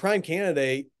 So prime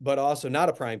candidate, but also not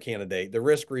a prime candidate. The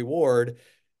risk reward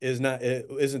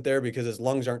isn't there because his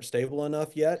lungs aren't stable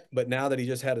enough yet. But now that he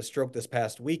just had a stroke this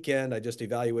past weekend, I just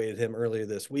evaluated him earlier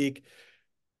this week.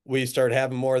 We started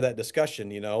having more of that discussion,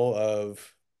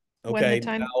 of when the okay,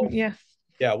 time, now, yeah,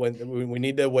 yeah, when we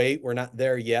need to wait, we're not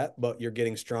there yet, but you're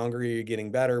getting stronger, you're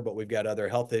getting better, but we've got other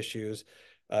health issues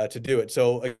to do it.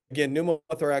 So again,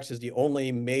 pneumothorax is the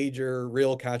only major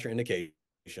real contraindication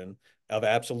of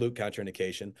absolute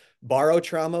contraindication.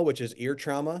 Barotrauma, which is ear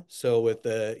trauma, so with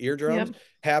the eardrums, yep.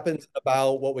 happens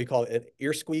about what we call an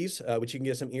ear squeeze, which you can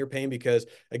get some ear pain because,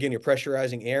 again, you're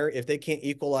pressurizing air. If they can't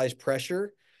equalize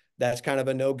pressure, that's kind of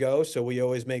a no-go. So we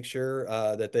always make sure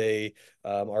that they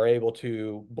are able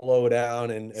to blow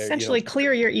down and, Essentially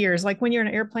clear your ears. Like when you're in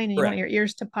an airplane and you want correct. your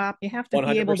ears to pop, you have to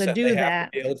be able to 100%. They do have to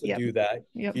that. be able to Yep. do that.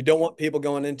 Yep. You don't want people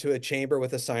going into a chamber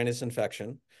with a sinus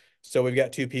infection. So we've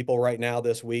got 2 people right now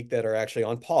this week that are actually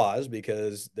on pause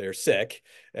because they're sick.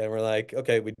 And we're like,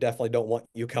 okay, we definitely don't want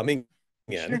you coming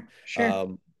in. Sure. Sure.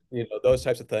 Um, those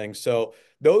types of things. So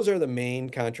those are the main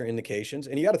contraindications.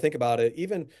 And you got to think about it.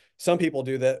 Even some people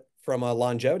do that from a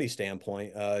longevity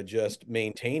standpoint, just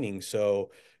maintaining.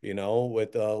 So,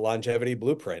 with the longevity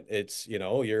blueprint, it's,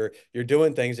 you're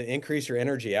doing things that increase your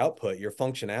energy output, your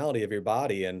functionality of your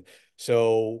body. And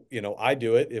so, I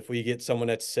do it if we get someone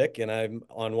that's sick and I'm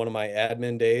on one of my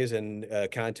admin days and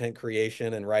content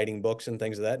creation and writing books and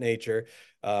things of that nature.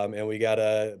 And we got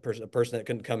a person that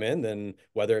couldn't come in, then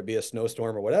whether it be a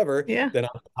snowstorm or whatever, Yeah. then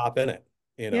I'll hop in it,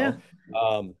 Yeah.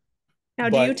 Um, Now,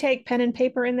 do you but take pen and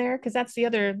paper in there? Because that's the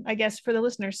other, I guess, for the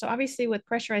listeners. So obviously with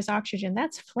pressurized oxygen,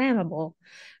 that's flammable.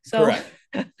 So, correct.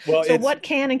 Well, so what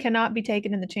can and cannot be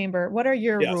taken in the chamber? What are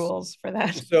your yes. rules for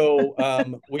that? So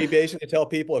we basically tell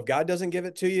people if God doesn't give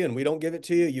it to you and we don't give it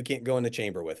to you, you can't go in the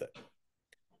chamber with it.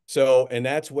 So, and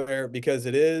that's where, because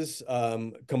it is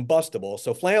combustible.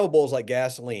 So flammable is like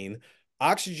gasoline.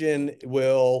 Oxygen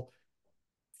will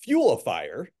fuel a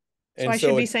fire. So And I should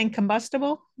so be saying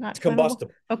combustible, it's not flammable.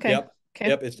 combustible. Okay. Yep. Okay.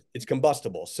 Yep. It's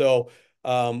combustible. So,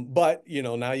 but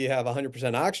now you have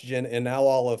 100% oxygen, and now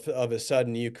all of a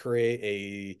sudden you create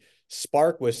a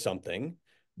spark with something,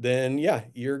 then yeah,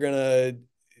 you're gonna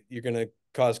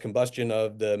cause combustion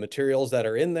of the materials that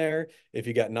are in there. If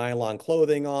you got nylon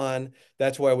clothing on,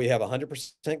 that's why we have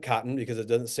 100% cotton, because it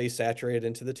doesn't stay saturated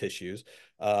into the tissues,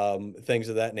 things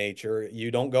of that nature.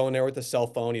 You don't go in there with a cell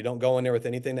phone. You don't go in there with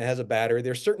anything that has a battery.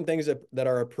 There's certain things that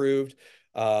are approved.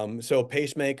 So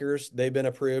pacemakers, they've been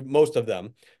approved, most of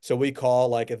them. So we call,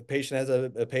 like, if a patient has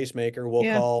a pacemaker, we'll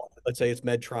Yeah. call, let's say it's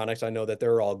Medtronics. I know that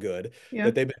they're all good, Yeah.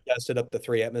 that they've been tested up to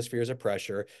 3 atmospheres of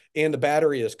pressure, and the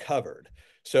battery is covered.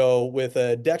 So with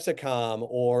a Dexcom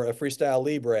or a Freestyle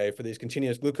Libre for these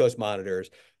continuous glucose monitors,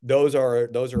 those are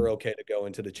okay to go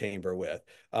into the chamber with.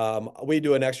 We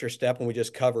do an extra step when we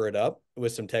just cover it up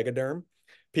with some Tegaderm.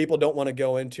 People don't want to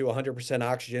go into 100%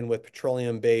 oxygen with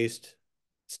petroleum-based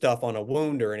stuff on a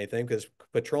wound or anything, because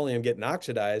petroleum getting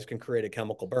oxidized can create a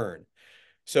chemical burn.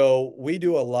 So we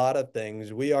do a lot of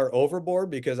things. We are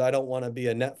overboard because I don't want to be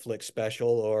a Netflix special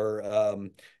or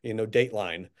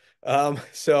Dateline.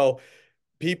 So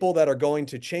people that are going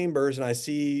to chambers, and I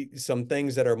see some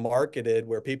things that are marketed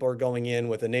where people are going in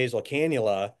with a nasal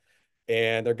cannula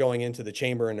and they're going into the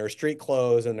chamber in their street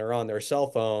clothes and they're on their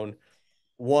cell phone. I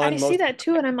One, see most that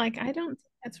too, and I'm like, I don't think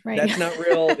that's right. That's not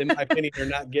real, in my opinion. They're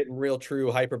not getting real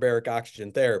true hyperbaric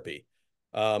oxygen therapy.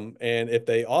 And if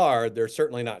they are, they're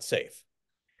certainly not safe,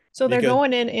 So they're because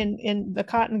going in the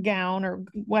cotton gown or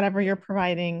whatever you're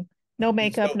providing. No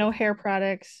makeup, so no hair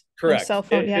products, no cell correct.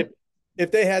 phone. Yeah. If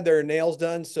they had their nails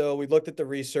done, so we looked at the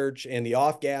research and the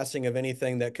off-gassing of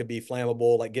anything that could be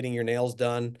flammable, like getting your nails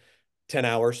done 10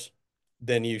 hours,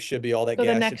 then you should be, all that So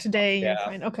the gas should next be day you're off-gas.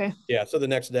 fine. Okay. Yeah, so the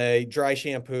next day, dry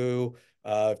shampoo.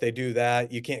 If they do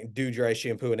that, you can't do dry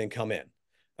shampoo and then come in.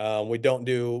 We tell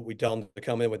them to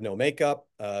come in with no makeup.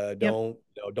 Yep.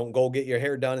 Don't go get your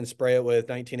hair done and spray it with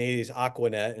 1980s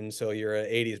Aquanet, and so you're an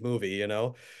 80s movie.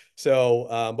 So,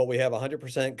 but we have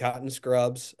 100% cotton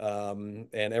scrubs, and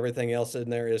everything else in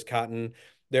there is cotton.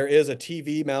 There is a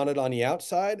TV mounted on the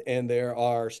outside, and there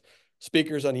are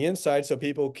speakers on the inside, so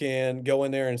people can go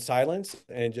in there in silence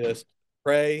and just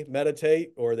pray,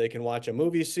 meditate, or they can watch a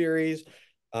movie series.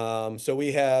 So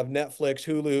we have Netflix,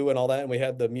 Hulu, and all that, and we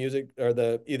have the music, or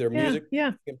the either Yeah. music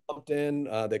Yeah. pumped in.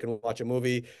 They can watch a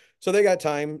movie, so they got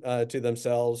time to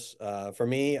themselves. For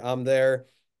me, I'm there.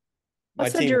 My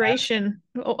What's the team. duration?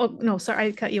 Oh, no, sorry,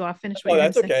 I cut you off. Finish what Oh, you're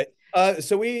going to that's say. okay.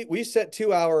 So we set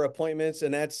 2-hour appointments,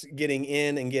 and that's getting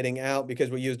in and getting out, because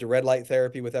we use the red light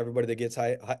therapy with everybody that gets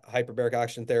hyperbaric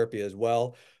oxygen therapy as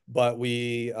well. But so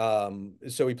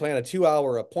we plan a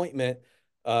 2-hour appointment.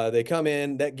 They come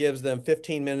in, that gives them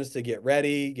 15 minutes to get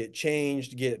ready, get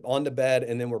changed, get on the bed,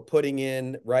 and then we're putting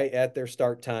in right at their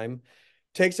start time.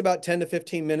 Takes about 10 to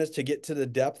 15 minutes to get to the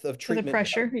depth of To the treatment,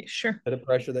 pressure. Sure. the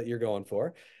pressure that you're going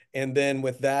for. And then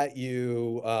with that,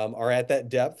 you are at that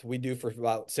depth. We do for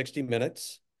about 60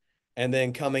 minutes. And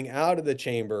then coming out of the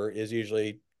chamber is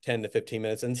usually 10 to 15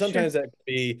 minutes. And Sure. sometimes that could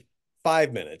be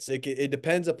 5 minutes. It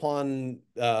depends upon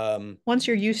Once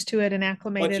you're used to it and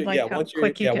acclimated, like how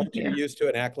quick you can. once you're Yeah. used to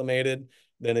it and acclimated,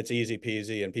 then it's easy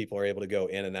peasy and people are able to go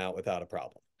in and out without a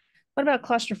problem. What about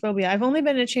claustrophobia? I've only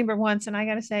been in a chamber once, and I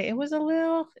got to say, it was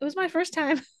my first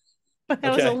time, but I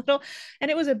was a Okay. little,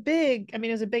 and it was a big, I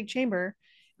mean, it was a big chamber.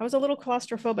 I was a little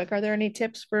claustrophobic. Are there any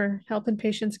tips for helping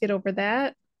patients get over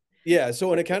that? Yeah,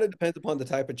 so and it kind of depends upon the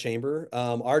type of chamber.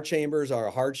 Our chambers are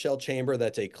a hard shell chamber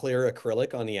that's a clear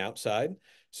acrylic on the outside.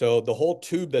 So the whole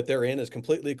tube that they're in is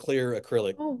completely clear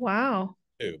acrylic Oh, wow.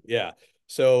 tube. Yeah.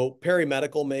 So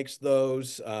Perimedical makes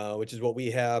those, which is what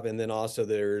we have. And then also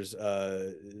there's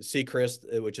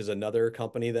Seacrest, which is another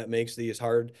company that makes these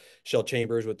hard shell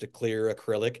chambers with the clear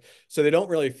acrylic. So they don't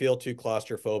really feel too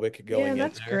claustrophobic Yeah, going in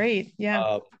that's there. great. Yeah.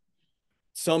 Uh,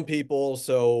 some people,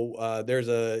 so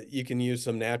you can use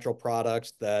some natural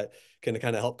products that can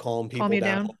kind of help calm Calm people you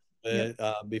down down.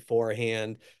 Yep.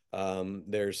 beforehand.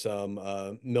 There's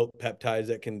some milk peptides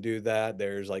that can do that.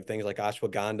 There's like things like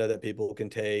ashwagandha that people can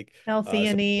take, some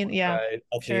L-theanine. Yeah. right,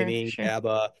 Sure. L-theanine, Sure.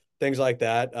 GABA, things like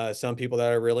that. Some people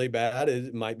that are really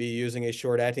bad might be using a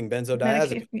short-acting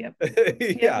benzodiazepine. Medicaid. Yep.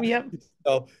 Yep. Yeah. Yep.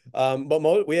 So,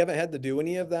 but we haven't had to do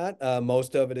any of that.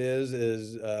 Most of it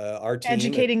is our team.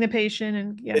 Educating the patient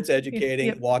and yeah. It's Yeah. educating,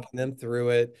 Yep. walking them through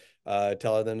it,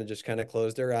 telling them to just kind of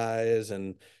close their eyes,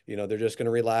 and they're just going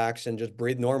to relax and just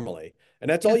breathe normally. And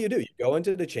that's all Yeah. you do. You go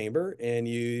into the chamber and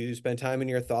you spend time in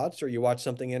your thoughts, or you watch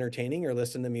something entertaining or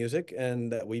listen to music,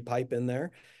 and that we pipe in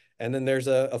there. And then there's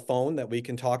a phone that we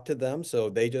can talk to them. So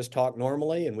they just talk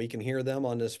normally and we can hear them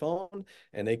on this phone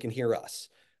and they can hear us.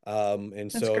 And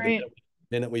That's so the great.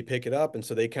 minute we pick it up, and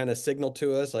so they kind of signal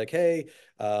to us like, hey,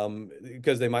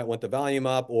 because they might want the volume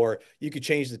up, or you could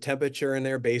change the temperature in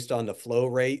there based on the flow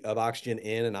rate of oxygen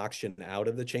in and oxygen out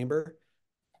of the chamber.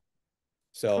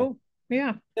 So Cool.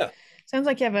 Yeah. Yeah. Sounds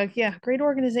like you have a great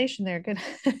organization there. Good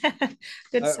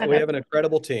good We setup. have an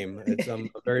incredible team. I'm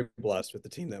very blessed with the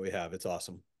team that we have. It's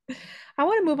awesome. I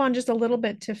want to move on just a little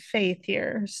bit to faith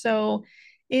here. So,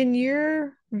 in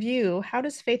your view, how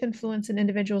does faith influence an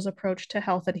individual's approach to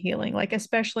health and healing, like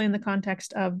especially in the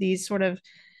context of these sort of,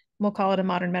 we'll call it a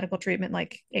modern medical treatment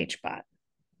like HBOT?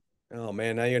 Oh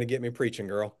man, now you're gonna get me preaching,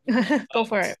 girl. Go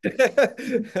for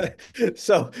it.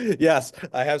 So yes,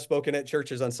 I have spoken at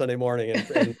churches on Sunday morning and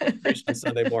preached on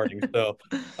Sunday morning. So,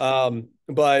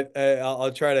 but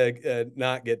I'll try to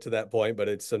not get to that point. But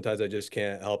it's sometimes I just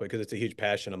can't help it because it's a huge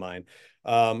passion of mine.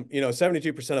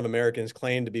 72% of Americans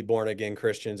claim to be born again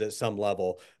Christians at some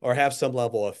level or have some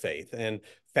level of faith, and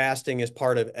fasting is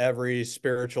part of every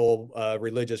spiritual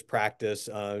religious practice,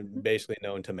 basically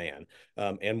known to man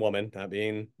and woman. Not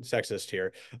being sexist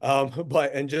here.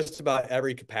 But in just about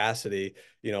every capacity,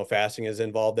 fasting is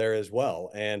involved there as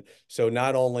well. And so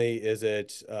not only is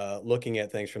it looking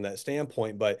at things from that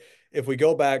standpoint, but if we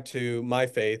go back to my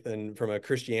faith and from a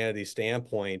Christianity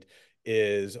standpoint,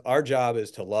 is our job is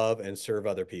to love and serve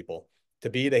other people, to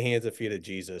be the hands and feet of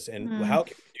Jesus. And Mm, how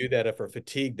can we do that if we're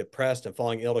fatigued, depressed, and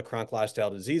falling ill to chronic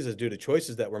lifestyle diseases due to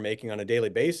choices that we're making on a daily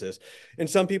basis? And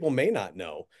some people may not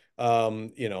know.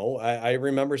 I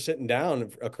remember sitting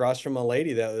down across from a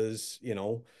lady that was,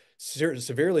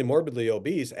 severely morbidly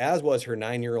obese, as was her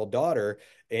 9-year-old daughter,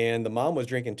 and the mom was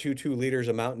drinking 2 liters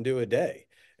of Mountain Dew a day.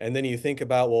 And then you think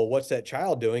about, well, what's that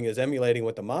child doing? Is emulating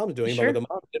what the mom's doing, but the sure,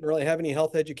 mom didn't really have any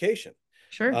health education.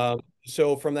 sure.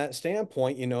 So from that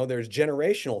standpoint, there's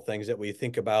generational things that we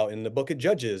think about in the book of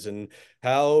Judges and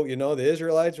how, the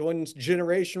Israelites, one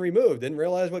generation removed, didn't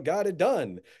realize what God had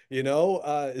done,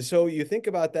 so you think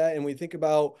about that and we think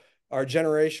about our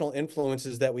generational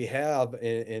influences that we have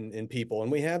in people.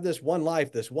 And we have this one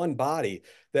life, this one body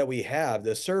that we have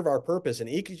to serve our purpose. And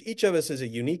each of us is a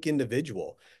unique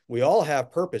individual. We all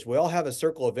have purpose. We all have a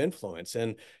circle of influence.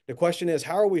 And the question is,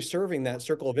 how are we serving that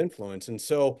circle of influence? And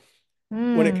so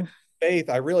when it Mm, comes to faith,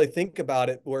 I really think about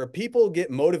it where people get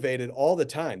motivated all the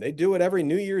time. They do it every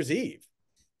New Year's Eve.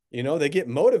 They get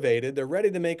motivated, they're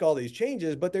ready to make all these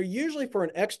changes, but they're usually for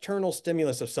an external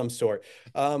stimulus of some sort.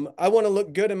 I want to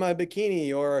look good in my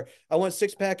bikini, or I want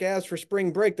six-pack abs for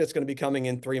spring break that's going to be coming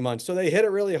in 3 months. So they hit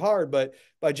it really hard, but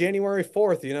by January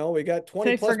 4th, we got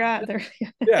 20 they plus. forgot their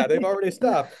Yeah, they've already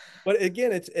stopped. But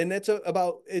again,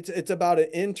 it's about an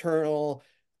internal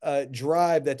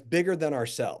drive that's bigger than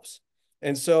ourselves.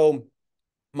 And so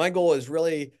my goal is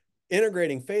really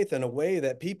integrating faith in a way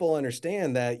that people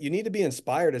understand that you need to be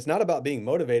inspired. It's not about being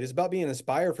motivated, it's about being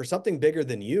inspired for something bigger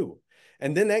than you.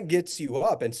 And then that gets you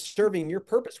up and serving your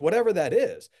purpose, whatever that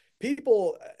is.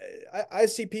 People, I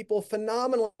see people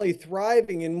phenomenally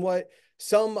thriving in what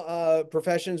some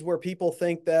professions where people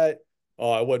think that,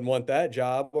 oh, I wouldn't want that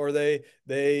job, or they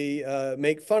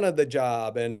make fun of the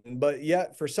job, but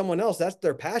yet for someone else that's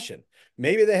their passion.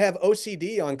 Maybe they have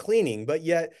OCD on cleaning, but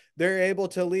yet they're able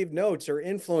to leave notes or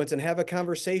influence and have a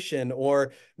conversation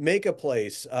or make a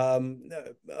place.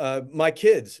 My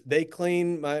kids, they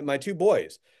clean, my 2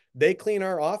 boys, they clean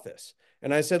our office.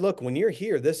 And I said, look, when you're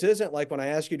here, this isn't like when I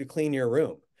ask you to clean your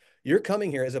room. You're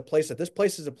coming here as a place that this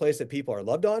place is a place that people are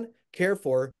loved on, cared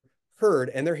for,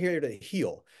 heard, and they're here to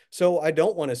heal. So I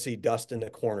don't want to see dust in the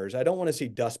corners. I don't want to see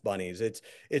dust bunnies.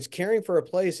 It's caring for a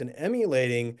place and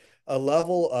emulating a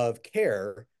level of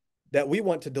care that we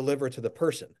want to deliver to the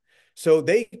person. So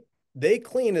they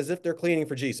clean as if they're cleaning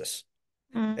for Jesus,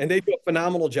 Mm, and they do a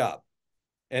phenomenal job.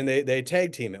 And they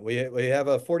tag team it. We have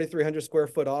a 4,300 square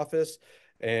foot office,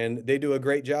 and they do a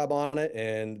great job on it,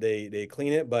 and they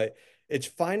clean it. But it's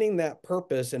finding that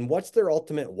purpose and what's their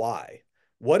ultimate why.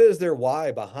 What is their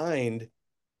why behind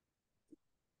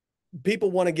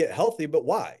people want to get healthy, but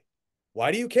why?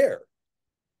 Why do you care?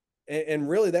 And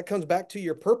really, that comes back to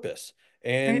your purpose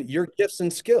right. and your gifts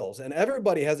and skills. And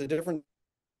everybody has a different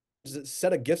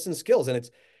set of gifts and skills, and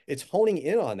it's honing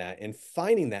in on that and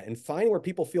finding where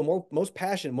people feel most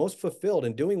passionate, most fulfilled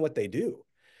in doing what they do.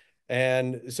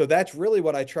 And so that's really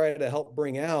what I try to help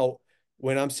bring out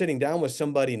when I'm sitting down with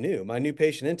somebody new. My new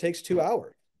patient in takes 2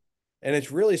 hours. And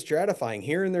it's really stratifying,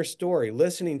 hearing their story,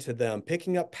 listening to them,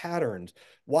 picking up patterns,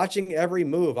 watching every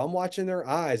move. I'm watching their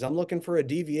eyes. I'm looking for a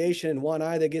deviation in one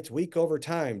eye that gets weak over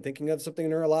time, thinking of something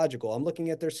neurological. I'm looking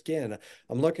at their skin.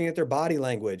 I'm looking at their body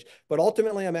language. But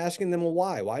ultimately, I'm asking them, well,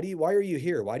 why? Why are you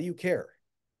here? Why do you care?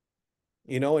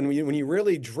 And when you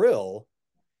really drill,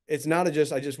 it's not I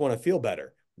just want to feel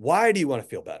better. Why do you want to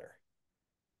feel better?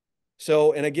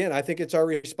 So, and again, I think it's our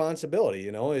responsibility.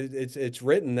 It's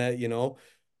written that,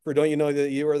 for don't you know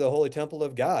that you are the holy temple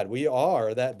of God? We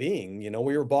are that being.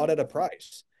 We were bought at a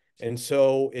price. And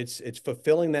so it's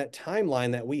fulfilling that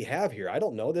timeline that we have here. I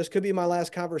don't know. This could be my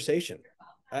last conversation.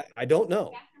 I don't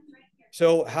know.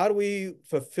 So how do we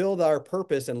fulfill our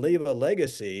purpose and leave a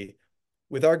legacy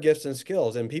with our gifts and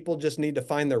skills? And people just need to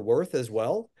find their worth as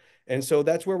well. And so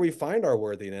that's where we find our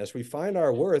worthiness. We find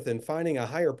our worth in finding a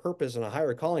higher purpose and a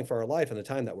higher calling for our life in the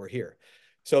time that we're here.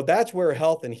 So that's where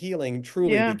health and healing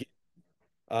truly Yeah. begin.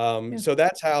 Yeah. So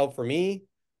that's how, for me,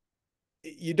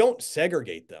 you don't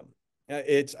segregate them.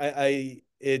 I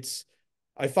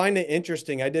find it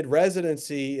interesting. I did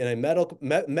residency in a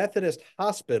Methodist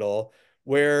hospital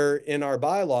where in our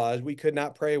bylaws we could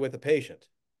not pray with a patient.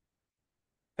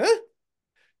 Huh?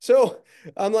 So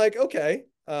I'm like, okay.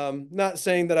 Not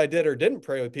saying that I did or didn't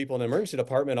pray with people in the emergency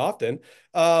department often,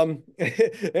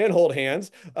 and hold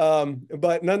hands.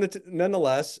 But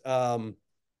nonetheless, I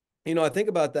think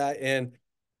about that, and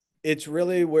it's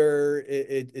really where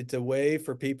it's a way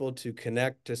for people to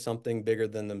connect to something bigger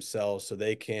than themselves so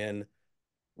they can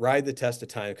ride the test of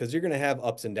time, because you're going to have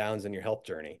ups and downs in your health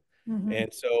journey. Mm-hmm.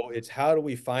 And so it's how do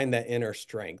we find that inner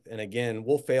strength? And again,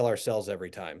 we'll fail ourselves every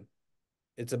time.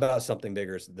 It's about something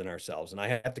bigger than ourselves. And I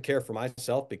have to care for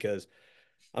myself because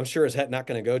I'm sure as heck not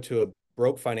going to go to a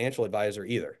broke financial advisor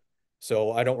either.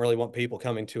 So I don't really want people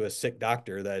coming to a sick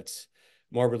doctor that's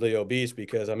morbidly obese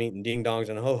because I'm eating ding dongs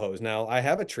and ho-hos. Now I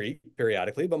have a treat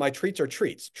periodically, but my treats are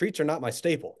treats. Treats are not my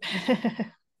staple.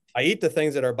 I eat the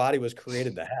things that our body was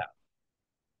created to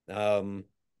have.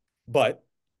 But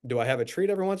do I have a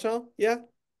treat every once in a while? Yeah,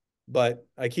 but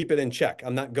I keep it in check.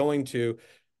 I'm not going to,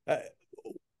 uh,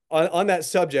 on that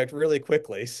subject really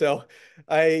quickly. So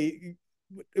I,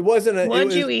 it wasn't a, it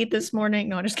What'd you was, eat this morning?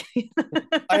 No, I'm just kidding.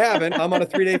 I haven't. I'm on a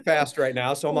 3-day fast right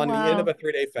now. So I'm on the end of Wow. a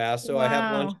 3-day fast. So I have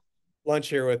lunch Wow. lunch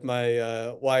here with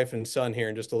my wife and son here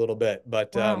in just a little bit.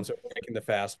 But Wow. so we're breaking the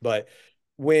fast. But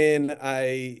when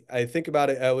I think about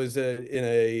it, I was in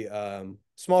a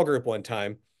small group one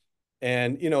time.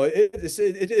 And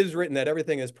it is written that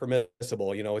everything is permissible,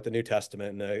 with the New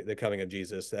Testament and the coming of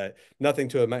Jesus, that nothing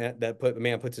to a man that a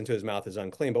man puts into his mouth is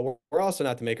unclean. But we're also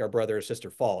not to make our brother or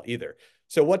sister fall either.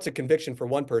 So what's a conviction for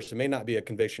one person may not be a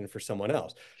conviction for someone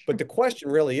else. But the question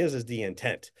really is the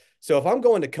intent. So if I'm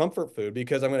going to comfort food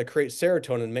because I'm going to create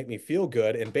serotonin and make me feel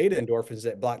good and beta endorphins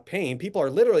that block pain, people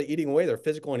are literally eating away their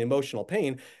physical and emotional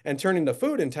pain and turning to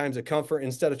food in times of comfort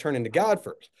instead of turning to God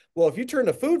first. Well, if you turn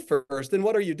to food first, then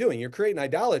what are you doing? You're creating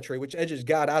idolatry, which edges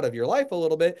God out of your life a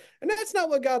little bit. And that's not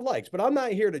what God likes. But I'm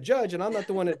not here to judge, and I'm not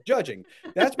the one that's judging.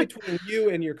 That's between you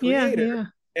and your Yeah, creator. yeah.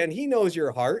 And he knows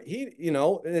your heart,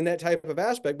 in that type of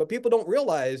aspect. But people don't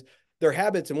realize their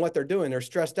habits and what they're doing. They're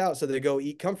stressed out, so they go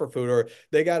eat comfort food, or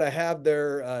they got to have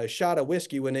their shot of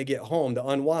whiskey when they get home to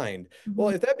unwind. Well,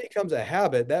 Mm-hmm. if that becomes a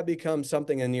habit, that becomes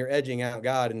something, and you're edging out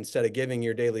God instead of giving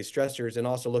your daily stressors and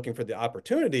also looking for the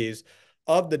opportunities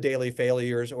of the daily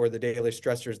failures or the daily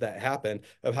stressors that happen,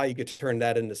 of how you could turn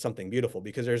that into something beautiful,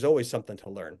 because there's always something to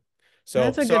learn. So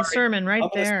That's a good sorry, sermon right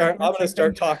there. I'm That's gonna a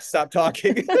good. start stop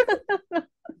talking.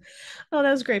 Oh,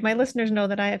 that was great. My listeners know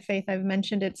that I have faith. I've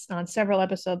mentioned it on several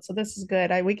episodes, so this is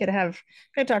good. We could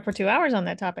talk for 2 hours on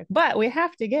that topic, but we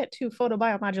have to get to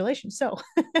photobiomodulation. So,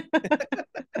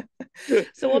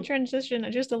 so we'll transition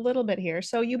just a little bit here.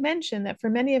 So you mentioned that for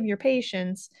many of your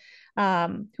patients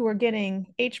who are getting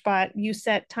HBOT, you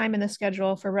set time in the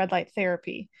schedule for red light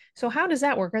therapy. So how does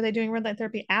that work? Are they doing red light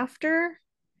therapy after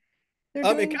they're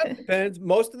It doing kind of depends.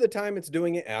 Most of the time, it's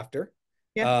doing it after.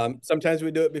 Yeah, Sometimes we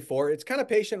do it before. It's kind of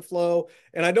patient flow,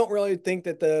 and I don't really think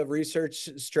that the research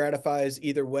stratifies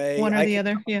either way. one or the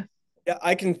other? Yeah. Yeah,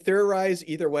 I can theorize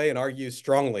either way and argue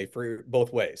strongly for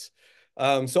both ways.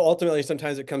 So ultimately,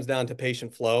 sometimes it comes down to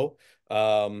patient flow,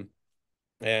 and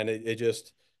it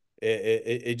just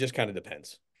kind of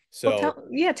depends. Well,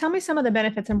 So tell me some of the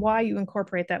benefits and why you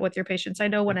incorporate that with your patients. I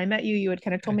know when I met you, you had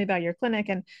kind of told me about your clinic,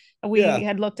 and we yeah,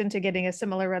 had looked into getting a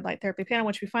similar red light therapy panel,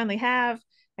 which we finally have.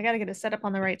 I got to get it set up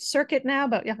on the right circuit now,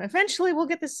 but yeah, eventually we'll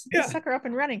get this yeah, sucker up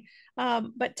and running.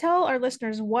 But tell our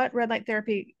listeners what red light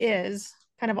therapy is,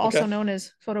 kind of also okay. known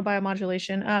as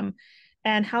photobiomodulation,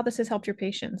 and how this has helped your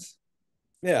patients.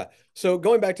 Yeah. So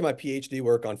going back to my PhD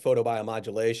work on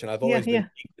photobiomodulation, I've Yeah, always been yeah,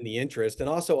 piqued in the interest, and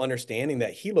also understanding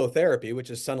that helotherapy, which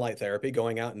is sunlight therapy,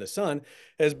 going out in the sun,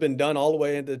 has been done all the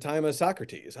way into the time of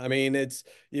Socrates. I mean,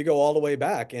 you go all the way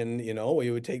back, and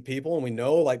we would take people, and we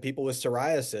know, like, people with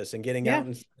psoriasis and getting yeah. out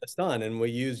in the sun, and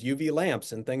we use UV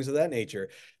lamps and things of that nature,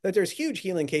 that there's huge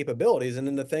healing capabilities. And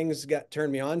then the things got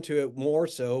turned me on to it more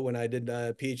so when I did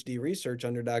PhD research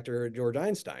under Dr. George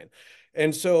Einstein.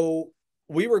 And so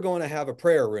we were going to have a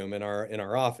prayer room in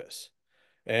our office,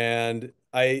 and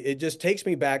it just takes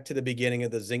me back to the beginning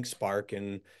of the zinc spark,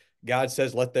 and God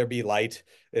says, let there be light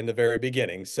in the very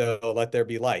beginning. So let there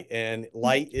be light. And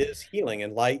light is healing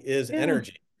and light is Yeah.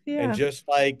 energy. And Yeah. just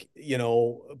like,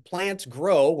 plants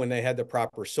grow when they had the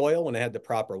proper soil, when they had the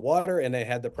proper water, and they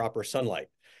had the proper sunlight.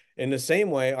 In the same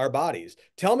way, our bodies.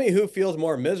 Tell me who feels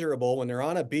more miserable when they're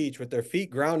on a beach with their feet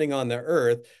grounding on the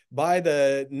earth by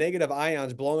the negative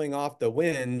ions blowing off the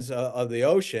winds of the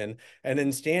ocean and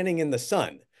then standing in the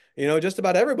sun. Just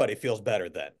about everybody feels better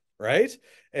then, right?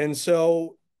 And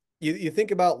so you think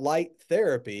about light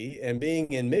therapy, and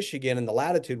being in Michigan and the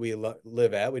latitude we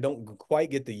live at, we don't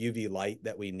quite get the UV light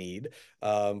that we need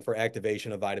for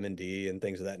activation of vitamin D and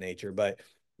things of that nature. But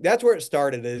that's where it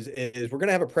started is we're going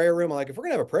to have a prayer room. I'm like, if we're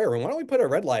going to have a prayer room, why don't we put a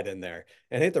red light in there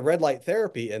and hit the red light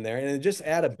therapy in there and just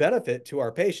add a benefit to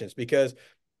our patients because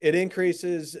it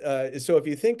increases. So if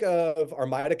you think of our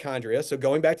mitochondria, so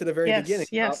going back to the very beginning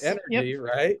Yes. about Yes. Yep. energy,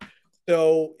 right?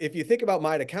 So if you think about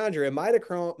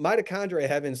mitochondria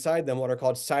have inside them what are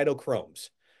called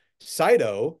cytochromes.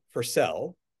 Cyto for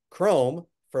cell, chrome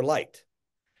for light.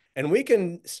 And we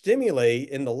can stimulate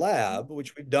in the lab,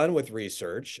 which we've done with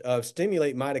research,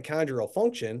 stimulate mitochondrial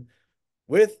function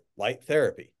with light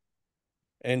therapy.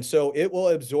 And so it will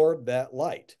absorb that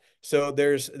light. So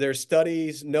there's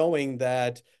studies knowing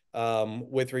that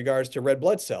with regards to red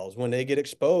blood cells, when they get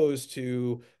exposed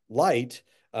to light,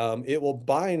 it will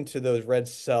bind to those red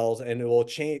cells and it will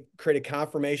create a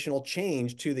conformational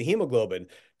change to the hemoglobin,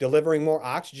 delivering more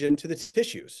oxygen to the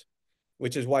tissues,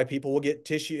 which is why people will get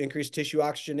increased tissue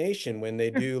oxygenation when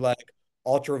they do like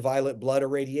ultraviolet blood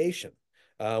irradiation,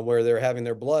 where they're having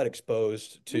their blood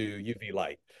exposed to UV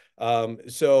light.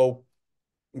 So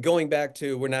going back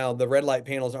to where now the red light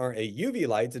panels aren't a UV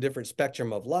light, it's a different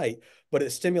spectrum of light, but it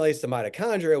stimulates the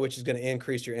mitochondria, which is going to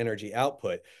increase your energy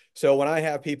output. So when I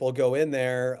have people go in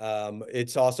there,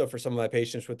 it's also for some of my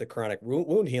patients with the chronic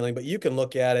wound healing, but you can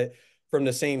look at it from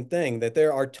the same thing that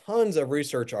there are tons of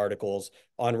research articles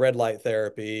on red light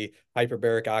therapy,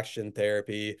 hyperbaric oxygen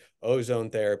therapy, ozone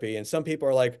therapy. And some people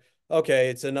are like, okay,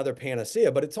 it's another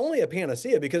panacea, but it's only a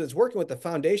panacea because it's working with the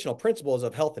foundational principles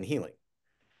of health and healing,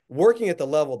 working at the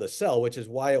level of the cell, which is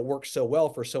why it works so well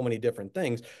for so many different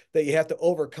things, that you have to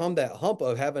overcome that hump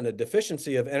of having a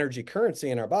deficiency of energy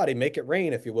currency in our body, make it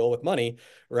rain, if you will, with money,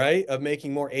 right? Of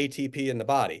making more ATP in the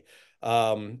body.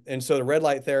 And so the red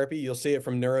light therapy, you'll see it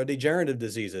from neurodegenerative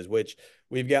diseases, which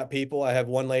we've got people. I have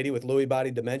one lady with Lewy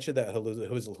body dementia that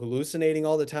was hallucinating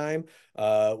all the time,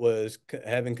 was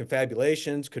having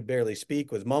confabulations, could barely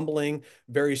speak, was mumbling,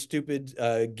 very stupid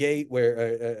gait,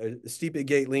 where stupid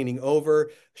gait leaning over,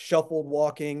 shuffled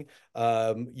walking.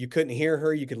 You couldn't hear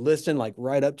her. You could listen like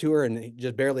right up to her and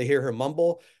just barely hear her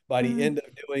mumble. By the end of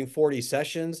doing 40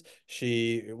 sessions,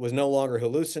 she was no longer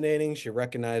hallucinating. She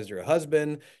recognized her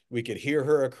husband. We could hear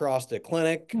her across the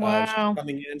clinic. She's Wow.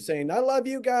 coming in saying, "I love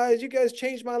you guys. You guys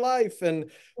changed my life." But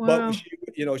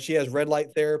Wow. she has red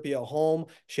light therapy at home.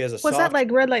 She has a Was that soft,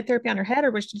 like red light therapy on her head,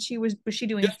 or was she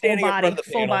doing just standing in front of the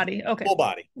full panel, body? Okay. full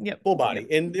body, Yep. full Yep. body.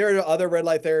 And there are other red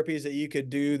light therapies that you could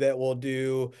do that will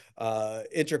do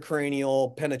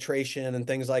intracranial penetration and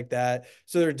things like that.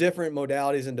 So there are different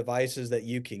modalities and devices that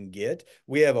you can get.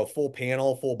 We have a full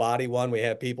panel, full body one. We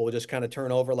have people just kind of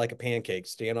turn over like a pancake,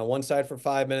 stand on one side for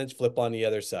 5 minutes, flip on the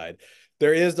other side.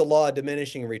 There is the law of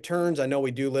diminishing returns. I know we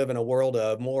do live in a world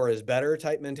of more is better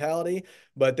type mentality,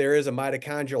 but there is a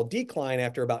mitochondrial decline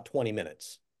after about 20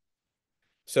 minutes.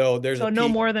 So there's a So no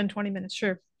peak, more than 20 minutes.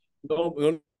 Sure.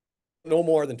 no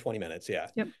more than 20 minutes. Yeah.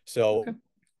 Yep. Okay. So,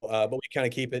 but we kind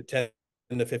of keep it 10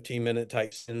 to 15-minute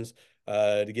type sessions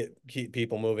to keep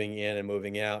people moving in and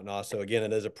moving out. And also, again,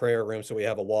 it is a prayer room. So we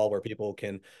have a wall where people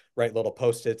can write little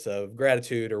post-its of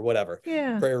gratitude or whatever,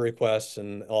 Yeah. prayer requests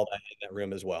and all that in that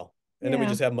room as well. And then we Yeah.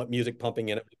 just have music pumping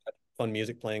in it. We've got fun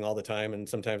music playing all the time. And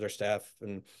sometimes our staff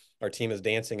and our team is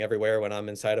dancing everywhere when I'm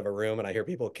inside of a room and I hear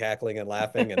people cackling and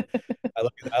laughing. And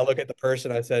I look at the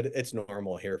person, I said, it's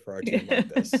normal here for our team like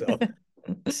this. So,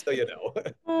 so you know.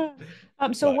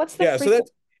 So But yeah, so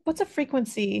that's what's a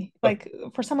frequency uh, like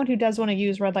for someone who does want to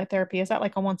use red light therapy? Is that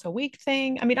like a once a week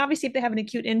thing? I mean, obviously, if they have an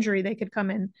acute injury, they could come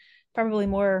in probably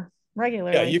more yeah,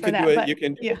 regularly you for can do that. it.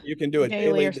 But yeah, You can do it daily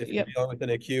daily or if you're yep. dealing with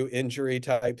an acute injury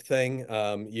type thing.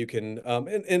 You can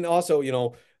and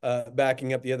also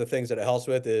backing up the other things that it helps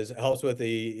with is it helps with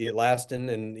the elastin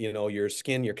and your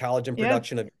skin, your collagen Yeah.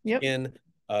 production of your Yep. skin.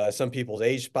 Some people's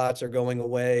age spots are going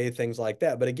away, things like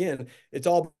that. But again, it's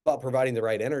all about providing the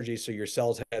right energy so your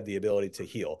cells have the ability to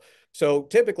heal. So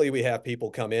typically we have people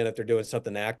come in if they're doing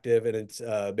something active and it's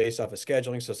based off of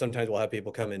scheduling. So sometimes we'll have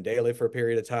people come in daily for a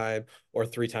period of time or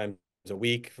 3 times a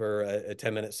week for a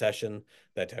 10-minute session,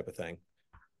 that type of thing.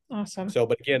 Awesome. So,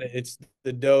 but again, it's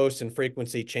the dose and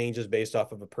frequency changes based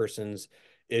off of a person's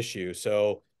issue.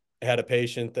 So I had a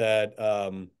patient that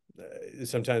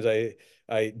sometimes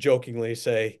I jokingly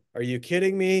say, "Are you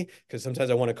kidding me?" Because sometimes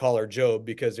I want to call her Job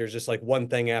because there's just like one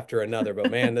thing after another.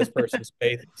 But man, this person's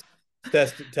faith is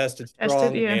tested Tested,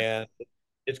 strong, yeah. and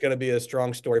it's going to be a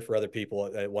strong story for other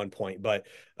people at one point. But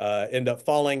end up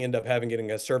falling, end up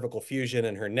getting a cervical fusion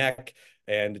in her neck,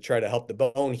 and to try to help the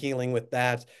bone healing with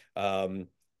that.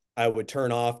 I would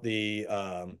turn off the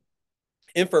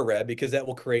infrared because that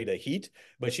will create a heat,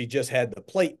 but she just had the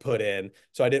plate put in.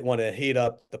 So I didn't want to heat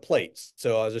up the plates.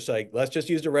 So I was just like, let's just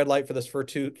use the red light for this first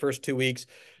 2 weeks,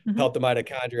 Hmm. help the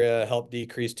mitochondria, help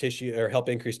decrease tissue or help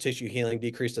increase tissue healing,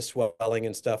 decrease the swelling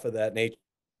and stuff of that nature.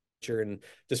 And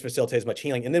just facilitate as much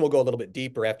healing. And then we'll go a little bit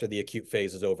deeper after the acute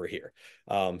phase is over here.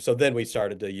 So then we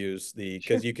started to use because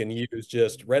Sure. you can use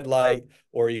just red light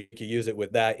or you can use it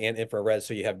with that and infrared.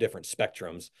 So you have different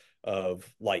spectrums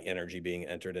of light energy being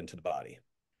entered into the body.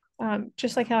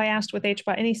 Just like how I asked with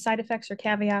HBOT, any side effects or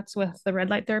caveats with the red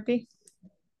light therapy?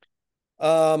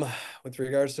 Um, with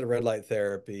regards to the red light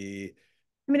therapy,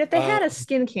 I mean, if they um, had a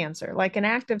skin cancer, like an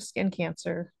active skin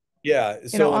cancer, yeah.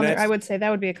 So on and there, I that's would say that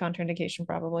would be a contraindication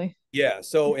probably. yeah.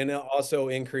 So and also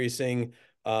increasing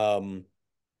um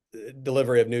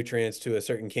delivery of nutrients to a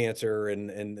certain cancer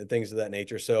and things of that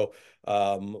nature. So,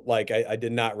 like I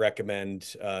did not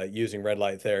recommend using red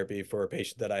light therapy for a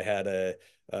patient that I had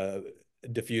a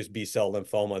diffuse B cell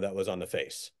lymphoma that was on the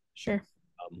face. Sure.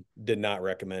 Did not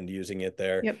recommend using it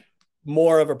there. Yep.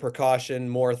 More of a precaution,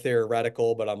 more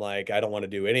theoretical, but I'm like, I don't want to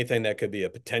do anything that could be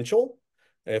a potential.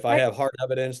 If I Right. have hard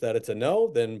evidence that it's a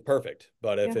no, then perfect.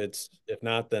 But Yeah. if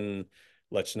not, then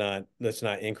let's not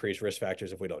increase risk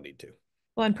factors if we don't need to.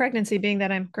 Well, in pregnancy, being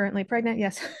that I'm currently pregnant,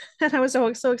 yes. And I was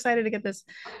so excited to get this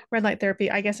red light therapy.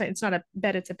 I guess it's not a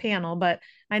bed, it's a panel, but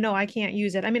I know I can't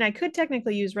use it. I mean, I could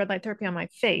technically use red light therapy on my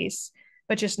face,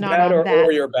 but just not That on or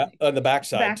that your back on the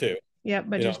backside back. too. Yep,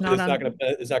 but You know, just not it's not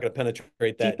on gonna penetrate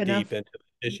deep that deep enough. into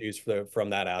the tissues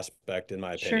from that aspect, in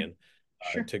my Sure. opinion,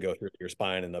 Sure. to go through your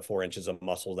spine and the 4 inches of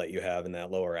muscle that you have in that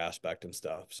lower aspect and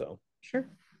stuff. So, Sure.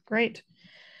 Great.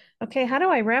 Okay, how do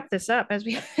I wrap this up as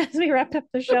we as we wrap up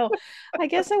the show? I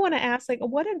guess I want to ask, like,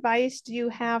 what advice do you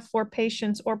have for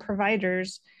patients or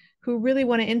providers who really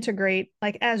want to integrate,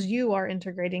 like as you are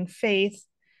integrating faith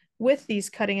with these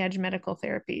cutting edge medical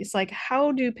therapies? Like,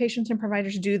 how do patients and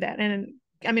providers do that? And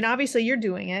I mean, obviously you're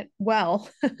doing it well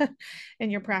in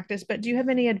your practice, but do you have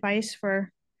any advice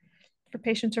for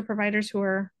patients or providers who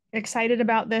are excited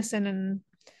about this and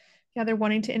yeah, they're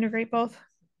wanting to integrate both?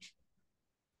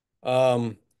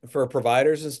 um, for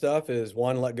providers and stuff, is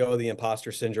one, let go of the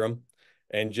imposter syndrome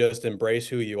and just embrace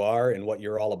who you are and what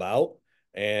you're all about.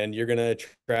 And you're going to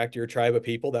attract your tribe of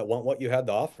people that want what you had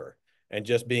to offer. And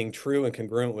just being true and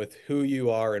congruent with who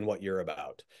you are and what you're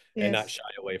about, and not Yes. shy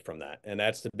away from that. And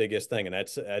that's the biggest thing. And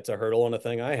that's a hurdle and a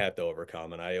thing I have to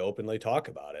overcome. And I openly talk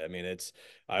about it. I mean,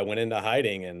 I went into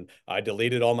hiding and I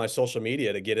deleted all my social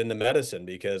media to get into medicine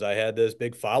because I had this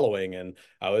big following and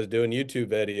I was doing YouTube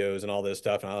videos and all this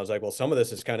stuff. And I was like, well, some of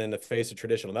this is kind of in the face of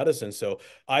traditional medicine. So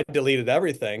I deleted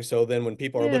everything. So then when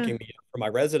people are Yeah. looking me up for my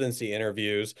residency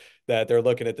interviews, that they're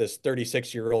looking at this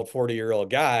 36-year-old, 40-year-old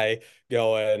guy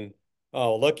going,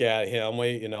 oh, look at him.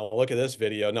 Look at this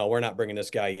video. No, we're not bringing this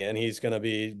guy in. He's going to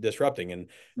be disrupting. And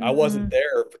I wasn't Mm,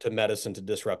 there to medicine to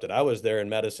disrupt it. I was there in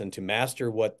medicine to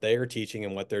master what they're teaching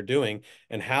and what they're doing.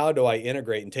 And how do I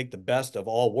integrate and take the best of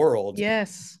all worlds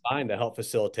yes. to help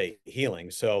facilitate healing.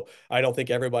 So I don't think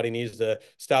everybody needs to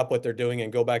stop what they're doing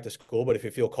and go back to school. But if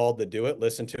you feel called to do it,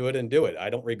 listen to it and do it. I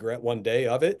don't regret one day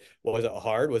of it. Was it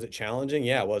hard? Was it challenging?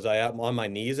 Yeah. Was I on my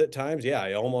knees at times? Yeah.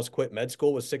 I almost quit med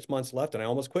school with 6 months left, and I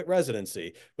almost quit residency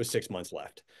with 6 months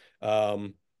left.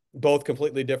 Both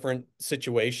completely different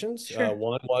situations. Sure.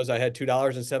 One was I had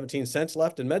 $2.17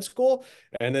 left in med school,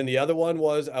 and then the other one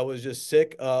was I was just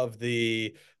sick of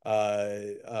uh,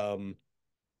 um,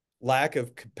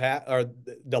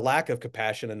 the lack of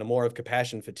compassion and the more of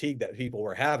compassion fatigue that people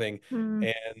were having, Mm,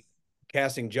 and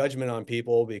casting judgment on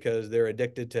people because they're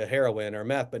addicted to heroin or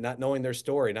meth, but not knowing their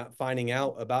story, not finding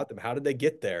out about them. How did they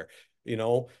get there? You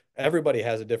know, everybody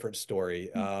has a different story.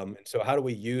 And so how do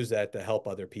we use that to help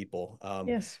other people?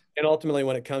 yes. And ultimately,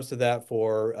 when it comes to that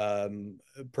for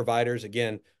providers,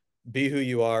 again, be who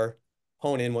you are,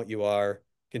 hone in what you are,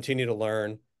 continue to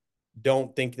learn,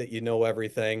 don't think that you know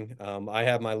everything. I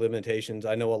have my limitations.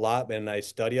 I know a lot and I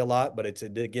study a lot, but it's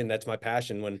again, that's my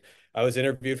passion. When I was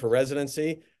interviewed for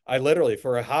residency, I literally,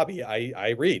 for a hobby, I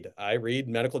read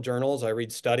medical journals, I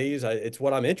read studies. It's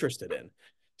what I'm interested in.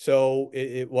 So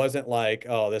it wasn't like,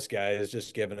 oh, this guy is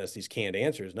just giving us these canned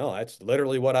answers. No, that's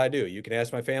literally what I do. You can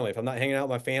ask my family. If I'm not hanging out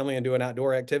with my family and doing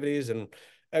outdoor activities and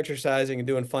exercising and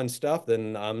doing fun stuff,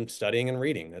 then I'm studying and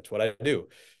reading. That's what I do.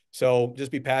 So just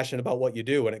be passionate about what you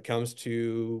do. When it comes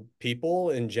to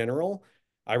people in general,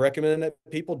 I recommend that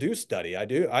people do study. I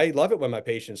do. I love it when my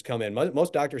patients come in.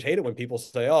 Most doctors hate it when people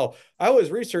say, oh, I was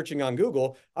researching on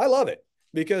Google. I love it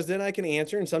because then I can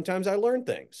answer and sometimes I learn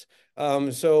things.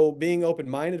 So being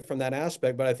open-minded from that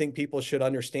aspect, but I think people should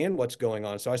understand what's going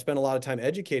on. So I spend a lot of time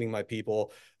educating my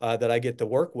people that I get to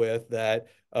work with that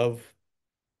of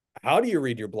how do you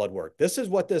read your blood work? This is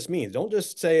what this means. Don't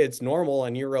just say it's normal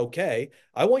and you're okay.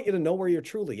 I want you to know where you're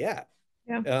truly at.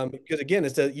 Yeah. Because again,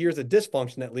 it's the years of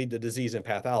dysfunction that lead to disease and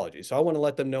pathology. So I want to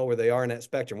let them know where they are in that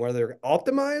spectrum, whether they're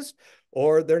optimized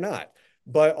or they're not.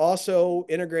 But also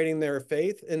integrating their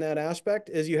faith in that aspect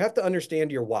is you have to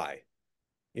understand your why.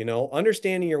 You know,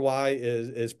 understanding your why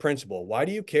is principle. Why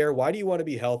do you care? Why do you want to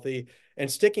be healthy?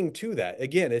 And sticking to that.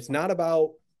 Again, it's not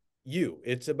about you.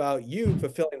 It's about you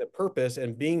fulfilling the purpose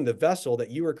and being the vessel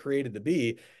that you were created to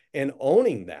be and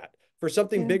owning that for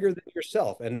something Yeah. bigger than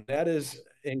yourself. And that is,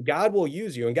 and God will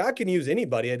use you and God can use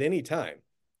anybody at any time,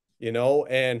 you know,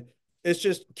 and it's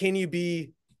just, can you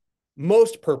be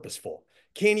most purposeful?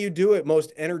 Can you do it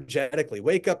most energetically?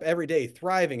 Wake up every day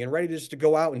thriving and ready just to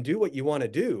go out and do what you want to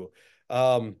do.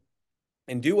 Um,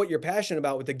 and do what you're passionate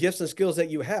about with the gifts and skills that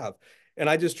you have. And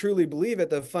I just truly believe at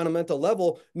the fundamental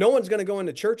level, no one's going to go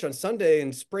into church on Sunday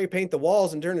and spray paint the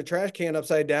walls and turn the trash can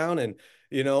upside down and,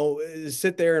 you know,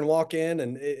 sit there and walk in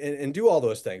and do all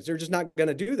those things. They're just not going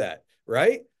to do that.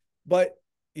 Right. But,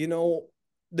 you know,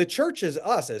 the church is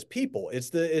us as people. It's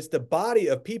the body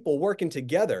of people working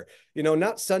together, you know,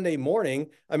 not Sunday morning.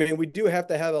 I mean, we do have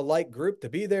to have a like group to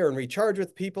be there and recharge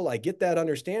with people. I get that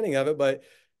understanding of it, but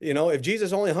you know, if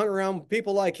Jesus only hung around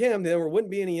people like him, then there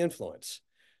wouldn't be any influence.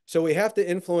 So we have to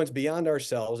influence beyond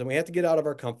ourselves and we have to get out of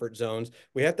our comfort zones.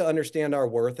 We have to understand our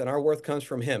worth, and our worth comes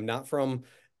from him, not from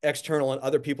external and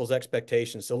other people's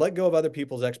expectations. So let go of other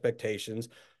people's expectations,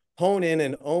 hone in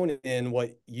and own in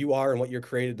what you are and what you're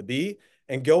created to be,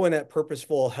 and go in that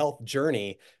purposeful health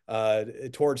journey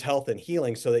towards health and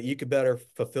healing so that you could better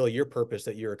fulfill your purpose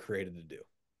that you're created to do.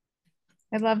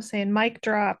 I love saying mic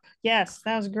drop. Yes,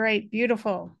 that was great.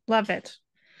 Beautiful. Love it.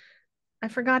 I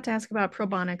forgot to ask about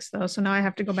probonics though, so now I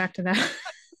have to go back to that.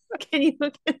 Can you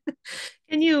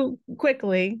can you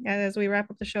quickly, as we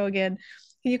wrap up the show again,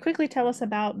 can you quickly tell us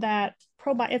about that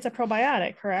it's a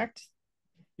probiotic, correct?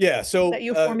 Yeah. That So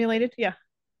you formulated? Yeah.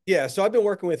 yeah, so I've been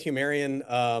working with Humarian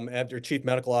after chief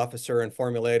medical officer and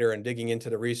formulator and digging into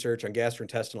the research on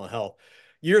gastrointestinal health.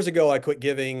 Years ago, I quit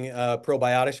giving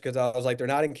probiotics because I was like, they're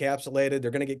not encapsulated.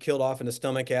 They're going to get killed off in the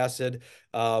stomach acid.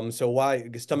 So why?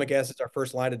 Stomach acid is our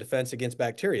first line of defense against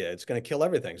bacteria. It's going to kill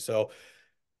everything. So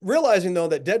realizing though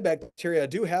that dead bacteria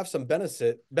do have some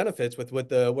benefits with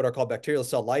the what are called bacterial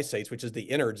cell lysates, which is the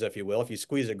innards, if you will. If you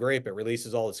squeeze a grape, it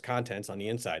releases all its contents on the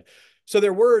inside. So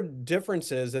there were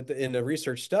differences in the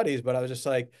research studies, but I was just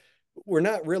like, we're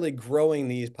not really growing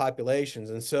these populations.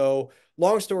 And so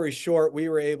long story short, we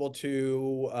were able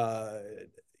to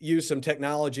use some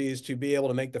technologies to be able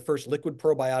to make the first liquid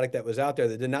probiotic that was out there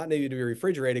that did not need to be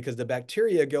refrigerated because the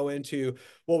bacteria go into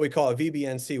what we call a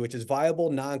VBNC, which is viable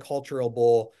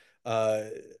non-culturable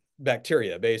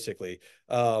bacteria, basically.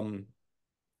 So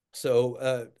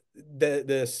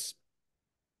this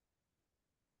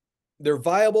they're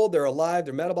viable, they're alive,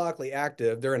 they're metabolically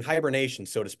active, they're in hibernation,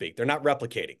 so to speak. They're not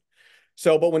replicating.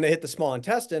 So, but when they hit the small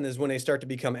intestine is when they start to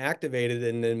become activated,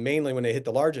 and then mainly when they hit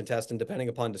the large intestine, depending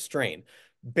upon the strain,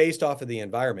 based off of the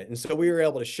environment. And so we were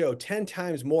able to show 10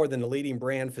 times more than the leading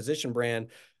brand, physician brand,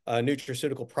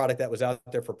 nutraceutical product that was out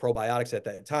there for probiotics at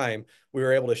that time. We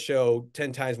were able to show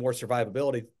 10 times more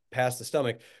survivability past the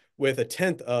stomach with a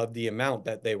tenth of the amount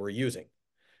that they were using,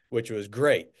 which was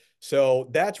great. So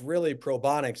that's really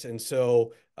probonics. And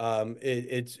so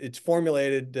it's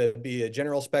formulated to be a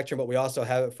general spectrum, but we also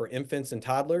have it for infants and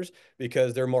toddlers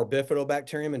because they're more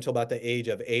bifidobacterium until about the age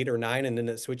of 8 or 9. And then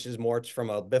it switches more from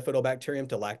a bifidobacterium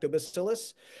to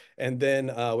lactobacillus. And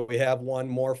then we have one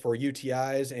more for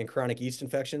UTIs and chronic yeast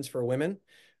infections for women.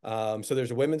 So there's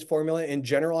a women's formula. In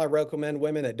general, I recommend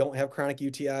women that don't have chronic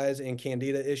UTIs and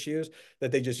candida issues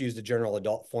that they just use the general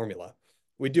adult formula.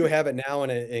 We do have it now in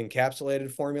an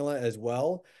encapsulated formula as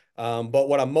well. But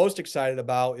what I'm most excited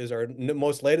about is our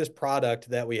most latest product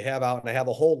that we have out, and I have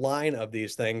a whole line of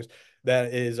these things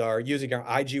that is using our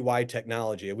IGY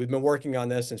technology. We've been working on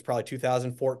this since probably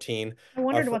 2014. I Our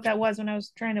wondered what first that was when I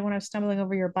was stumbling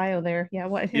over your bio there. Yeah,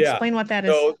 what Yeah. explain what that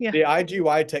is. So Yeah. the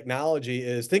IGY technology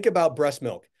is, think about breast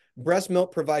milk. breast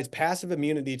milk provides passive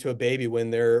immunity to a baby when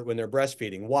they're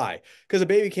breastfeeding. Why? Because a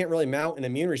baby can't really mount an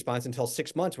immune response until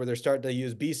 6 months, where they're starting to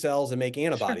use B cells and make Sure.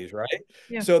 antibodies, right?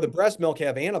 Yeah. So the breast milk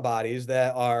have antibodies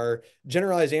that are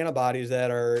generalized antibodies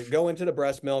that are go into the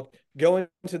breast milk, go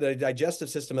into the digestive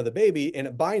system of the baby, and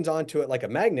it binds onto it like a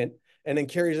magnet, and then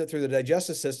carries it through the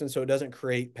digestive system so it doesn't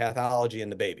create pathology in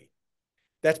the baby.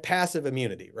 That's passive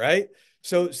immunity, right?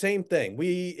 So same thing.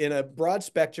 We, in a broad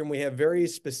spectrum, we have very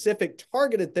specific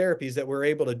targeted therapies that we're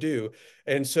able to do.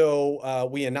 And so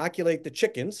we inoculate the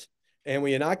chickens, and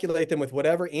we inoculate them with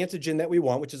whatever antigen that we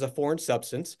want, which is a foreign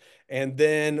substance. And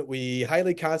then we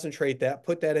highly concentrate that,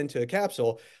 put that into a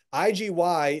capsule.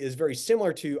 IgY is very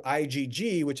similar to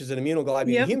IgG, which is an immunoglobulin in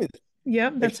Yep. humans,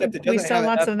 Yep. except it We doesn't sell have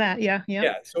lots an of that. Yeah. Yep.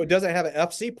 yeah, so it doesn't have an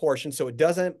FC portion, so it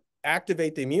doesn't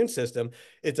activate the immune system.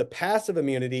 It's a passive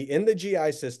immunity in the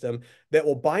GI system that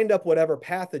will bind up whatever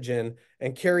pathogen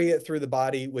and carry it through the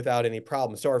body without any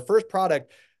problem. So our first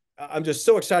product, I'm just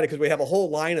so excited because we have a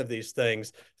whole line of these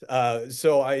things. I'm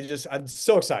so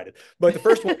excited. But the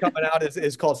first one coming out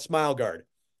is called Smile Guard.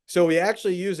 So we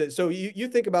actually use it. So you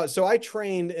think about, so I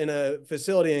trained in a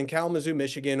facility in Kalamazoo,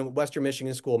 Michigan, Western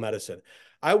Michigan School of Medicine.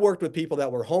 I worked with people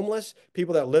that were homeless,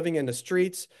 people that were living in the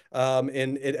streets,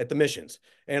 at the missions.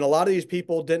 And a lot of these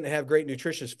people didn't have great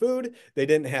nutritious food. They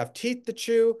didn't have teeth to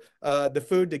chew, the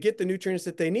food to get the nutrients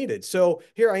that they needed. So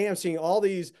here I am seeing all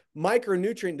these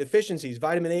micronutrient deficiencies,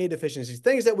 vitamin A deficiencies,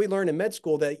 things that we learn in med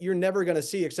school that you're never going to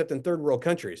see except in third world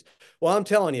countries. Well, I'm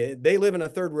telling you, they live in a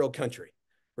third world country.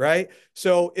 Right?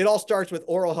 So it all starts with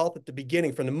oral health at the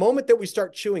beginning. From the moment that we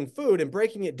start chewing food and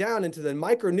breaking it down into the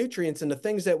micronutrients and the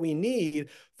things that we need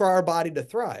for our body to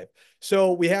thrive.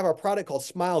 So we have our product called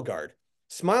Smile Guard.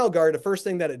 Smile Guard, the first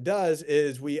thing that it does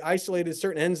is we isolated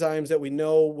certain enzymes that we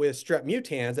know with strep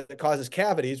mutans that causes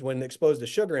cavities when exposed to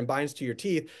sugar and binds to your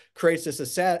teeth, creates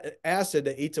this acid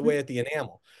that eats away at the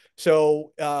enamel.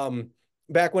 So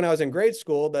back when I was in grade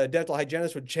school, the dental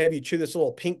hygienist would have you chew this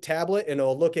little pink tablet, and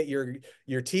it'll look at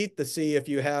your teeth to see if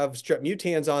you have strep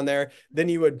mutans on there. Then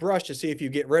you would brush to see if you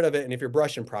get rid of it and if you're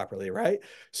brushing properly, right?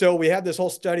 So we had this whole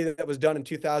study that was done in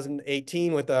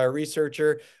 2018 with a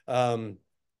researcher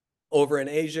over in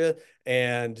Asia,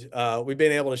 and we've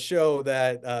been able to show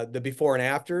that the before and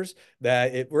afters,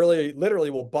 that it really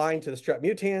literally will bind to the strep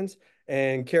mutans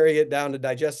and carry it down the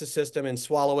digestive system and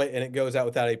swallow it, and it goes out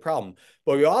without any problem.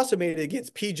 But we also made it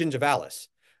against P. gingivalis.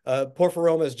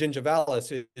 Porphyromonas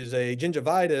gingivalis is a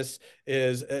gingivitis,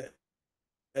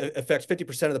 affects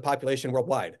 50% of the population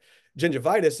worldwide.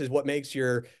 Gingivitis is what makes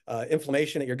your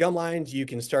inflammation at your gum lines. You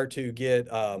can start to get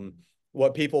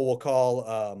what people will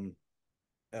call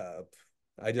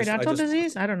Periodontal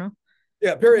disease? I don't know.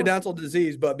 yeah, periodontal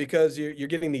disease, but because you're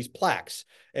getting these plaques,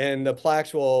 and the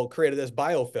plaques will create this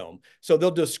biofilm. So they'll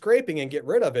do scraping and get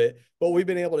rid of it. But we've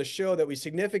been able to show that we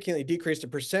significantly decreased the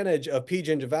percentage of P.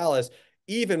 gingivalis,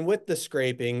 even with the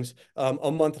scrapings,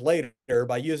 a month later,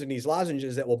 by using these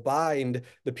lozenges that will bind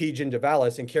the P.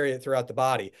 gingivalis and carry it throughout the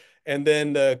body. And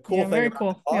then the cool thing about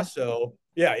cool. it also,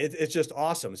 it's just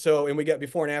awesome. So, and we got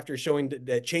before and after showing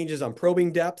that changes on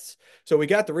probing depths. So we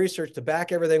got the research to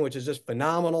back everything, which is just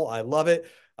phenomenal. I love it.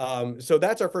 So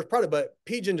that's our first product. But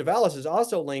P. gingivalis is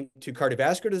also linked to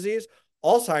cardiovascular disease,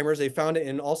 Alzheimer's. They found it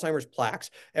in Alzheimer's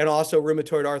plaques, and also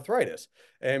rheumatoid arthritis,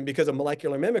 and because of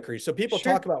molecular mimicry. So people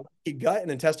talk about leaky gut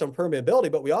and intestinal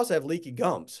permeability, but we also have leaky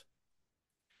gums.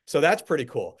 So that's pretty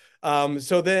cool.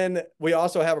 So then we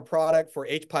also have a product for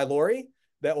H. pylori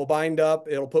that will bind up.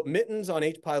 It'll put mittens on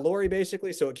H. pylori,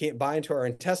 basically, so it can't bind to our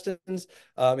intestines,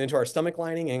 into our stomach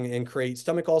lining, and create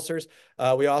stomach ulcers.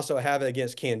 We also have it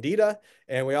against candida,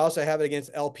 and we also have it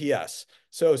against LPS.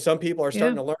 So some people are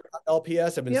starting to learn about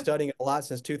LPS. I've been studying it a lot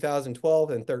since 2012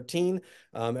 and 13.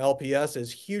 LPS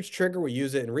is a huge trigger. We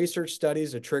use it in research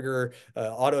studies to trigger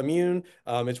autoimmune.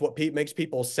 It's what makes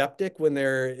people septic when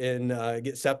they're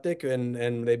get septic,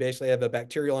 and they basically have a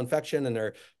bacterial infection, and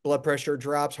their blood pressure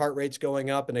drops, heart rate's going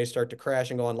up, and they start to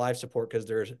crash and go on life support because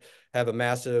they have a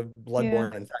massive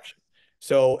bloodborne infection.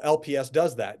 So LPS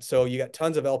does that. So you got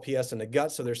tons of LPS in the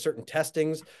gut. So there's certain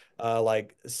testings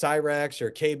like Cyrex or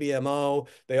KBMO.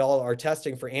 They all are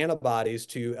testing for antibodies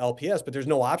to LPS, but there's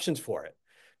no options for it.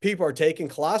 People are taking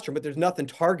colostrum, but there's nothing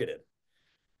targeted.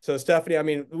 So Stephanie, I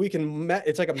mean,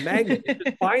 it's like a magnet. It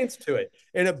just binds to it,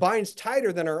 and it binds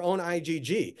tighter than our own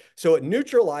IgG. So it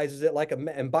neutralizes it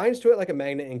and binds to it like a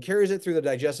magnet and carries it through the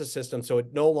digestive system. So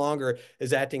it no longer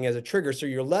is acting as a trigger. So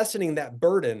you're lessening that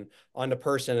burden on the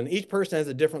person, and each person has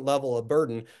a different level of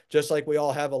burden, just like we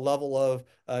all have a level of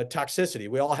toxicity.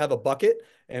 We all have a bucket,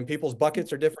 and people's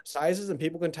buckets are different sizes, and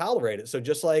people can tolerate it. So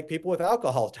just like people with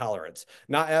alcohol tolerance,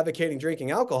 not advocating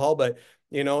drinking alcohol, but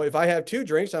If I have two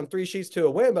drinks, I'm 3 sheets to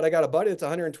a wind, but I got a buddy that's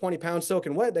 120 pounds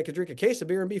soaking wet that could drink a case of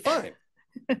beer and be fine.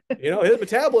 His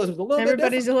metabolism is a little bit different.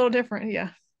 Everybody's a little different.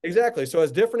 Yeah. Exactly. So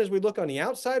as different as we look on the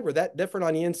outside, we're that different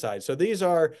on the inside. So these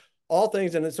are all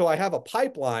things. And so I have a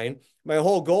pipeline. My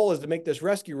whole goal is to make this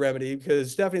rescue remedy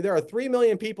because, Stephanie, there are 3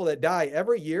 million people that die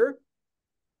every year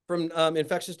from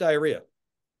infectious diarrhea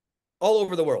all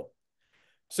over the world.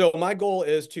 So my goal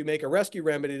is to make a rescue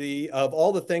remedy of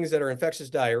all the things that are infectious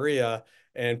diarrhea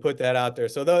and put that out there.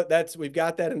 So we've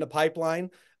got that in the pipeline.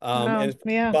 And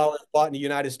yeah. bought in the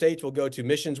United States will go to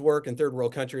missions work in third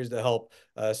world countries to help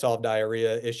solve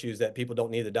diarrhea issues that people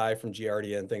don't need to die from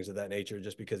Giardia and things of that nature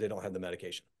just because they don't have the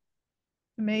medication.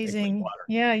 Amazing.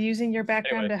 Yeah, using your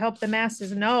background to help the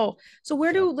masses. No. So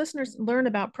where do listeners learn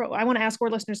about I want to ask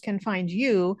where listeners can find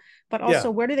you, but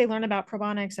also where do they learn about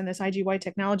probonics and this IgY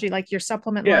technology, like your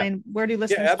supplement line? Where do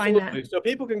listeners find that? So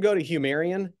people can go to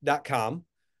humarian.com.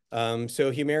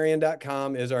 So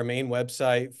humarian.com is our main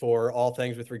website for all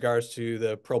things with regards to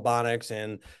the probonics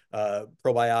and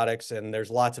probiotics. And there's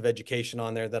lots of education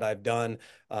on there that I've done.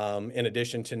 In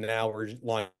addition to now we're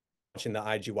launching the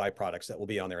IgY products that will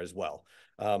be on there as well.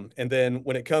 And then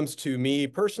when it comes to me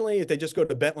personally, if they just go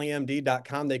to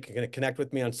bentleymd.com, they can connect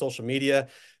with me on social media.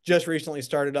 Just recently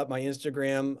started up my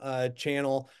Instagram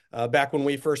channel. Back when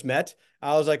we first met,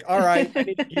 I was like, all right, I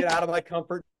need to get out of my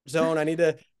comfort zone. I need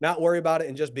to not worry about it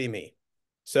and just be me.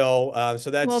 So that's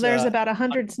well, there's about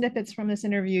 100 snippets from this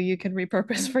interview you can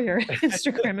repurpose for your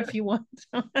Instagram if you want.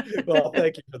 Well,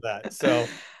 thank you for that. So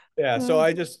yeah, so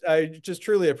I just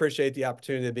truly appreciate the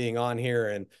opportunity of being on here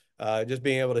and just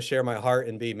being able to share my heart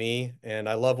and be me. And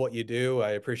I love what you do.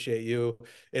 I appreciate you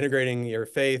integrating your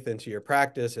faith into your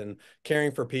practice and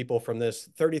caring for people from this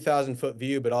 30,000-foot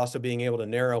view, but also being able to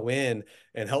narrow in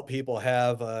and help people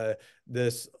have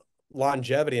this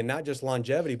longevity, and not just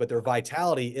longevity, but their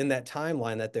vitality in that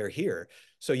timeline that they're here.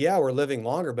 So yeah, we're living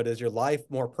longer, but is your life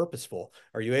more purposeful?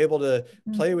 Are you able to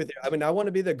play with I mean, I want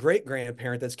to be the great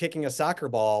grandparent that's kicking a soccer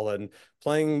ball and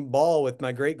playing ball with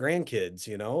my great grandkids,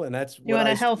 and that's you want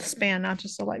a health span, not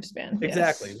just a lifespan.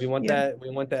 Exactly. Yes. We want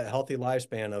that healthy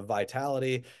lifespan of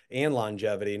vitality and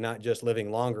longevity, not just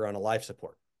living longer on a life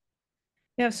support.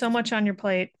 You have so much on your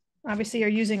plate. Obviously, you're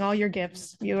using all your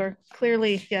gifts. You are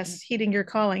clearly, yes, heeding your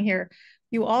calling here.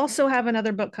 You also have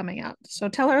another book coming out. So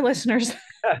tell our listeners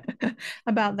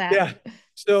about that. Yeah.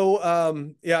 So,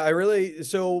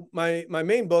 so my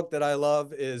main book that I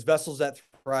love is Vessels That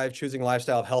Thrive, Choosing a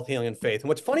Lifestyle of Health, Healing, and Faith. And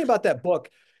what's funny about that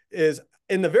book is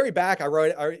in the very back, I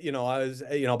wrote,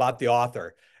 about the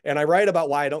author, and I write about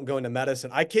why I don't go into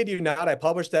medicine. I kid you not, I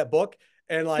published that book.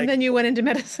 And then you went into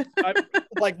medicine.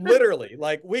 Literally,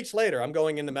 weeks later, I'm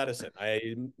going into medicine.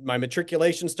 My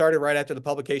matriculation started right after the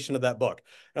publication of that book.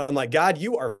 And I'm like, God,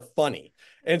 you are funny.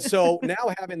 And so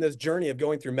now having this journey of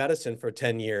going through medicine for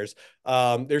 10 years,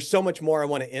 there's so much more I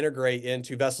want to integrate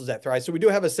into Vessels That Thrive. So we do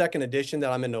have a second edition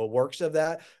that I'm in the works of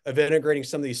integrating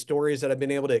some of these stories that I've been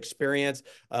able to experience,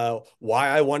 why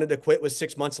I wanted to quit with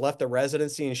 6 months left of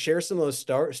residency, and share some of those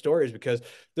stories, because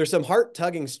there's some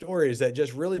heart-tugging stories that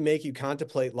just really make you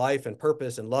contemplate life and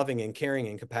purpose and loving and caring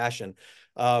and compassion.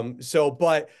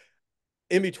 But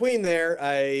in between there,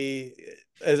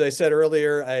 as I said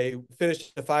earlier, I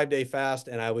finished a 5-day fast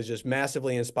and I was just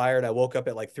massively inspired. I woke up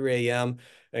at 3 a.m.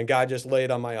 and God just laid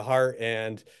on my heart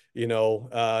and,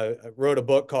 wrote a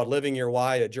book called Living Your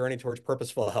Why, A Journey Towards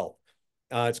Purposeful Health.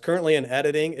 It's currently in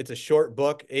editing. It's a short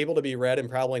book, able to be read in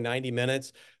probably 90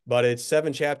 minutes, but it's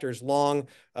 7 chapters long,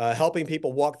 helping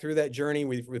people walk through that journey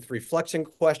with reflection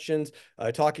questions,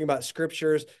 talking about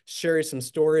scriptures, sharing some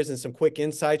stories and some quick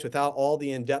insights without all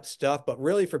the in-depth stuff, but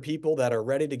really for people that are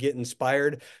ready to get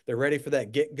inspired. They're ready for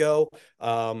that get-go.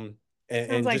 Sounds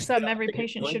like something every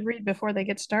patient should read before they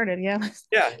get started. Yeah.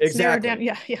 Yeah, exactly. Narrow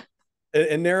down. Yeah.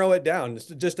 And narrow it down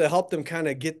just to help them kind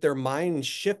of get their mind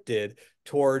shifted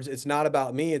towards, it's not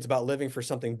about me, it's about living for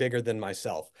something bigger than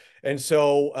myself. And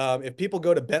so if people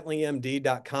go to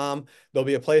bentleymd.com, there'll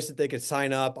be a place that they could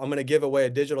sign up. I'm going to give away a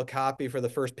digital copy for the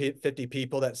first 50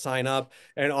 people that sign up.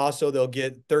 And also they'll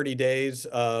get 30 days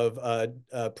of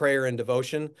prayer and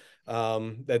devotion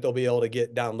that they'll be able to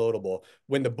get downloadable.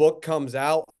 When the book comes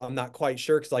out, I'm not quite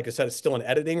sure, because like I said, it's still in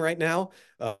editing right now,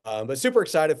 but super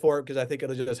excited for it because I think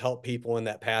it'll just help people in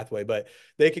that pathway. But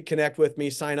they could connect with me,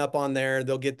 sign up on there.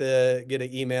 They'll get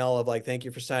an email of thank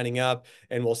you for signing up,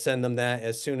 and we'll send them that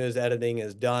as soon as editing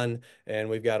is done. And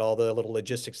we've got all the little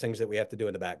logistics things that we have to do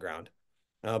in the background.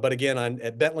 But again,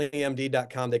 at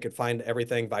BentleyMD.com, they could find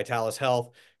everything: Vitalis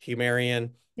Health,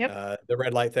 Humarian, Yep. the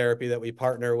red light therapy that we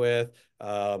partner with,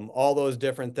 all those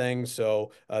different things.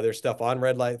 So there's stuff on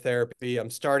red light therapy. I'm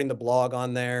starting the blog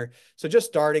on there. So just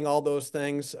starting all those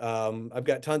things. I've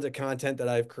got tons of content that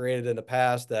I've created in the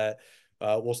past that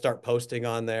we'll start posting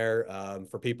on there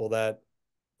for people that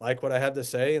like what I have to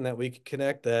say and that we can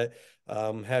connect, that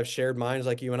have shared minds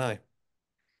like you and I.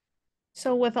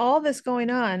 So, with all this going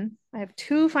on, I have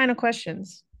two final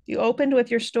questions. You opened with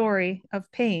your story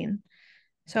of pain.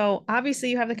 So, obviously,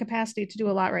 you have the capacity to do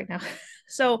a lot right now.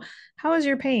 So, how is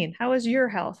your pain? How is your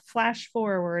health? Flash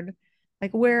forward.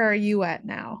 Like, where are you at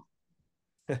now?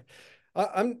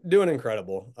 I'm doing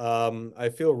incredible. I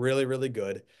feel really, really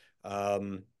good.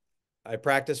 Um, I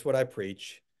practice what I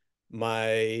preach.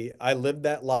 I lived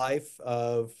that life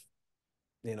of,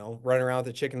 running around with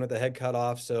a chicken with the head cut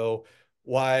off. So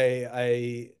why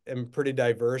I am pretty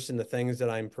diverse in the things that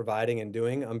I'm providing and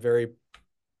doing, I'm very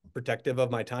protective of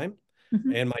my time.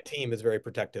 Mhm. And my team is very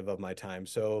protective of my time.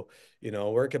 So,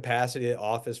 we're at capacity at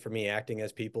office for me acting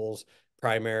as people's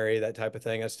primary, that type of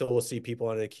thing. I still will see people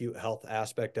on an acute health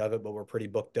aspect of it, but we're pretty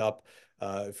booked up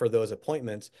for those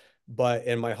appointments.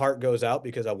 And my heart goes out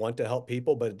because I want to help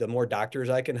people, but the more doctors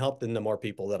I can help, then the more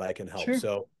people that I can help. Sure,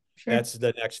 So sure. that's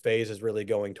the next phase, is really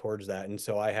going towards that. And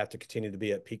so I have to continue to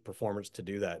be at peak performance to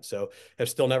do that. So I've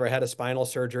still never had a spinal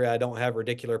surgery. I don't have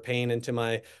radicular pain into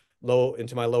my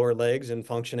lower legs and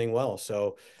functioning well.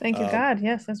 So, Thank you, um, God.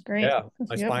 Yes, that's great. yeah,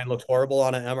 my Yep. spine looks horrible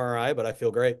on an MRI, but I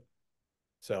feel great.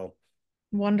 So,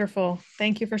 Wonderful.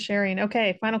 Thank you for sharing.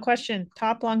 Okay, final question.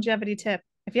 Top longevity tip.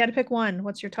 If you had to pick one,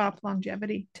 what's your top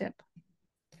longevity tip?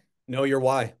 know your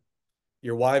why.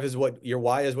 Your why is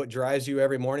what drives you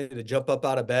every morning to jump up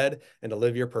out of bed and to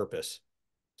live your purpose.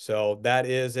 So that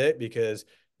is it, because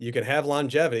you can have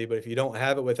longevity, but if you don't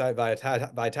have it without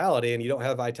vitality, and you don't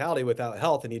have vitality without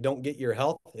health, and you don't get your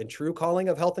health and true calling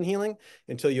of health and healing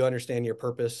until you understand your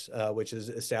purpose, which is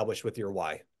established with your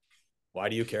why. Why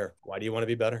do you care? Why do you want to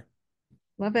be better?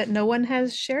 Love it. No one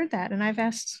has shared that. And I've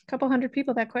asked a couple hundred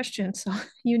people that question. So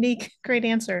unique, great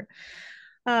answer.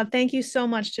 Thank you so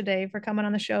much today for coming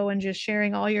on the show and just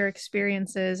sharing all your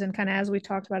experiences and kind of, as we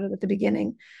talked about it at the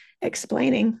beginning,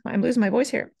 explaining, I'm losing my voice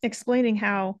here, explaining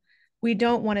how we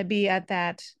don't want to be at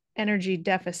that energy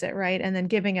deficit, right? And then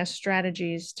giving us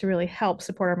strategies to really help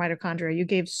support our mitochondria. You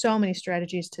gave so many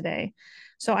strategies today.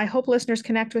 So I hope listeners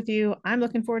connect with you. I'm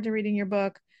looking forward to reading your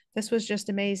book. This was just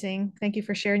amazing. Thank you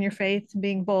for sharing your faith,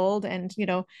 being bold, and,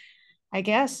 I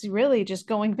guess really just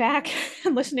going back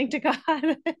and listening to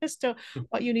God as to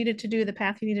what you needed to do, the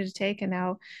path you needed to take, and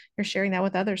now you're sharing that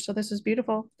with others. So this is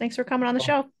beautiful. Thanks for coming on the Oh,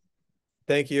 show.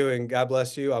 thank you, and God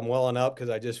bless you. I'm welling up because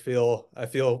I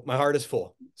feel my heart is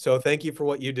full. So thank you for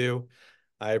what you do.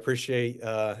 I appreciate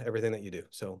everything that you do.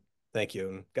 So thank you,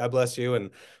 and God bless you,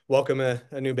 and welcome a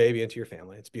new baby into your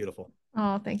family. It's beautiful.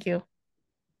 Oh, thank you.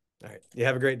 All right. You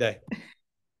have a great day.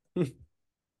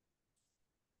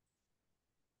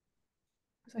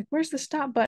 I was like, where's the stop button?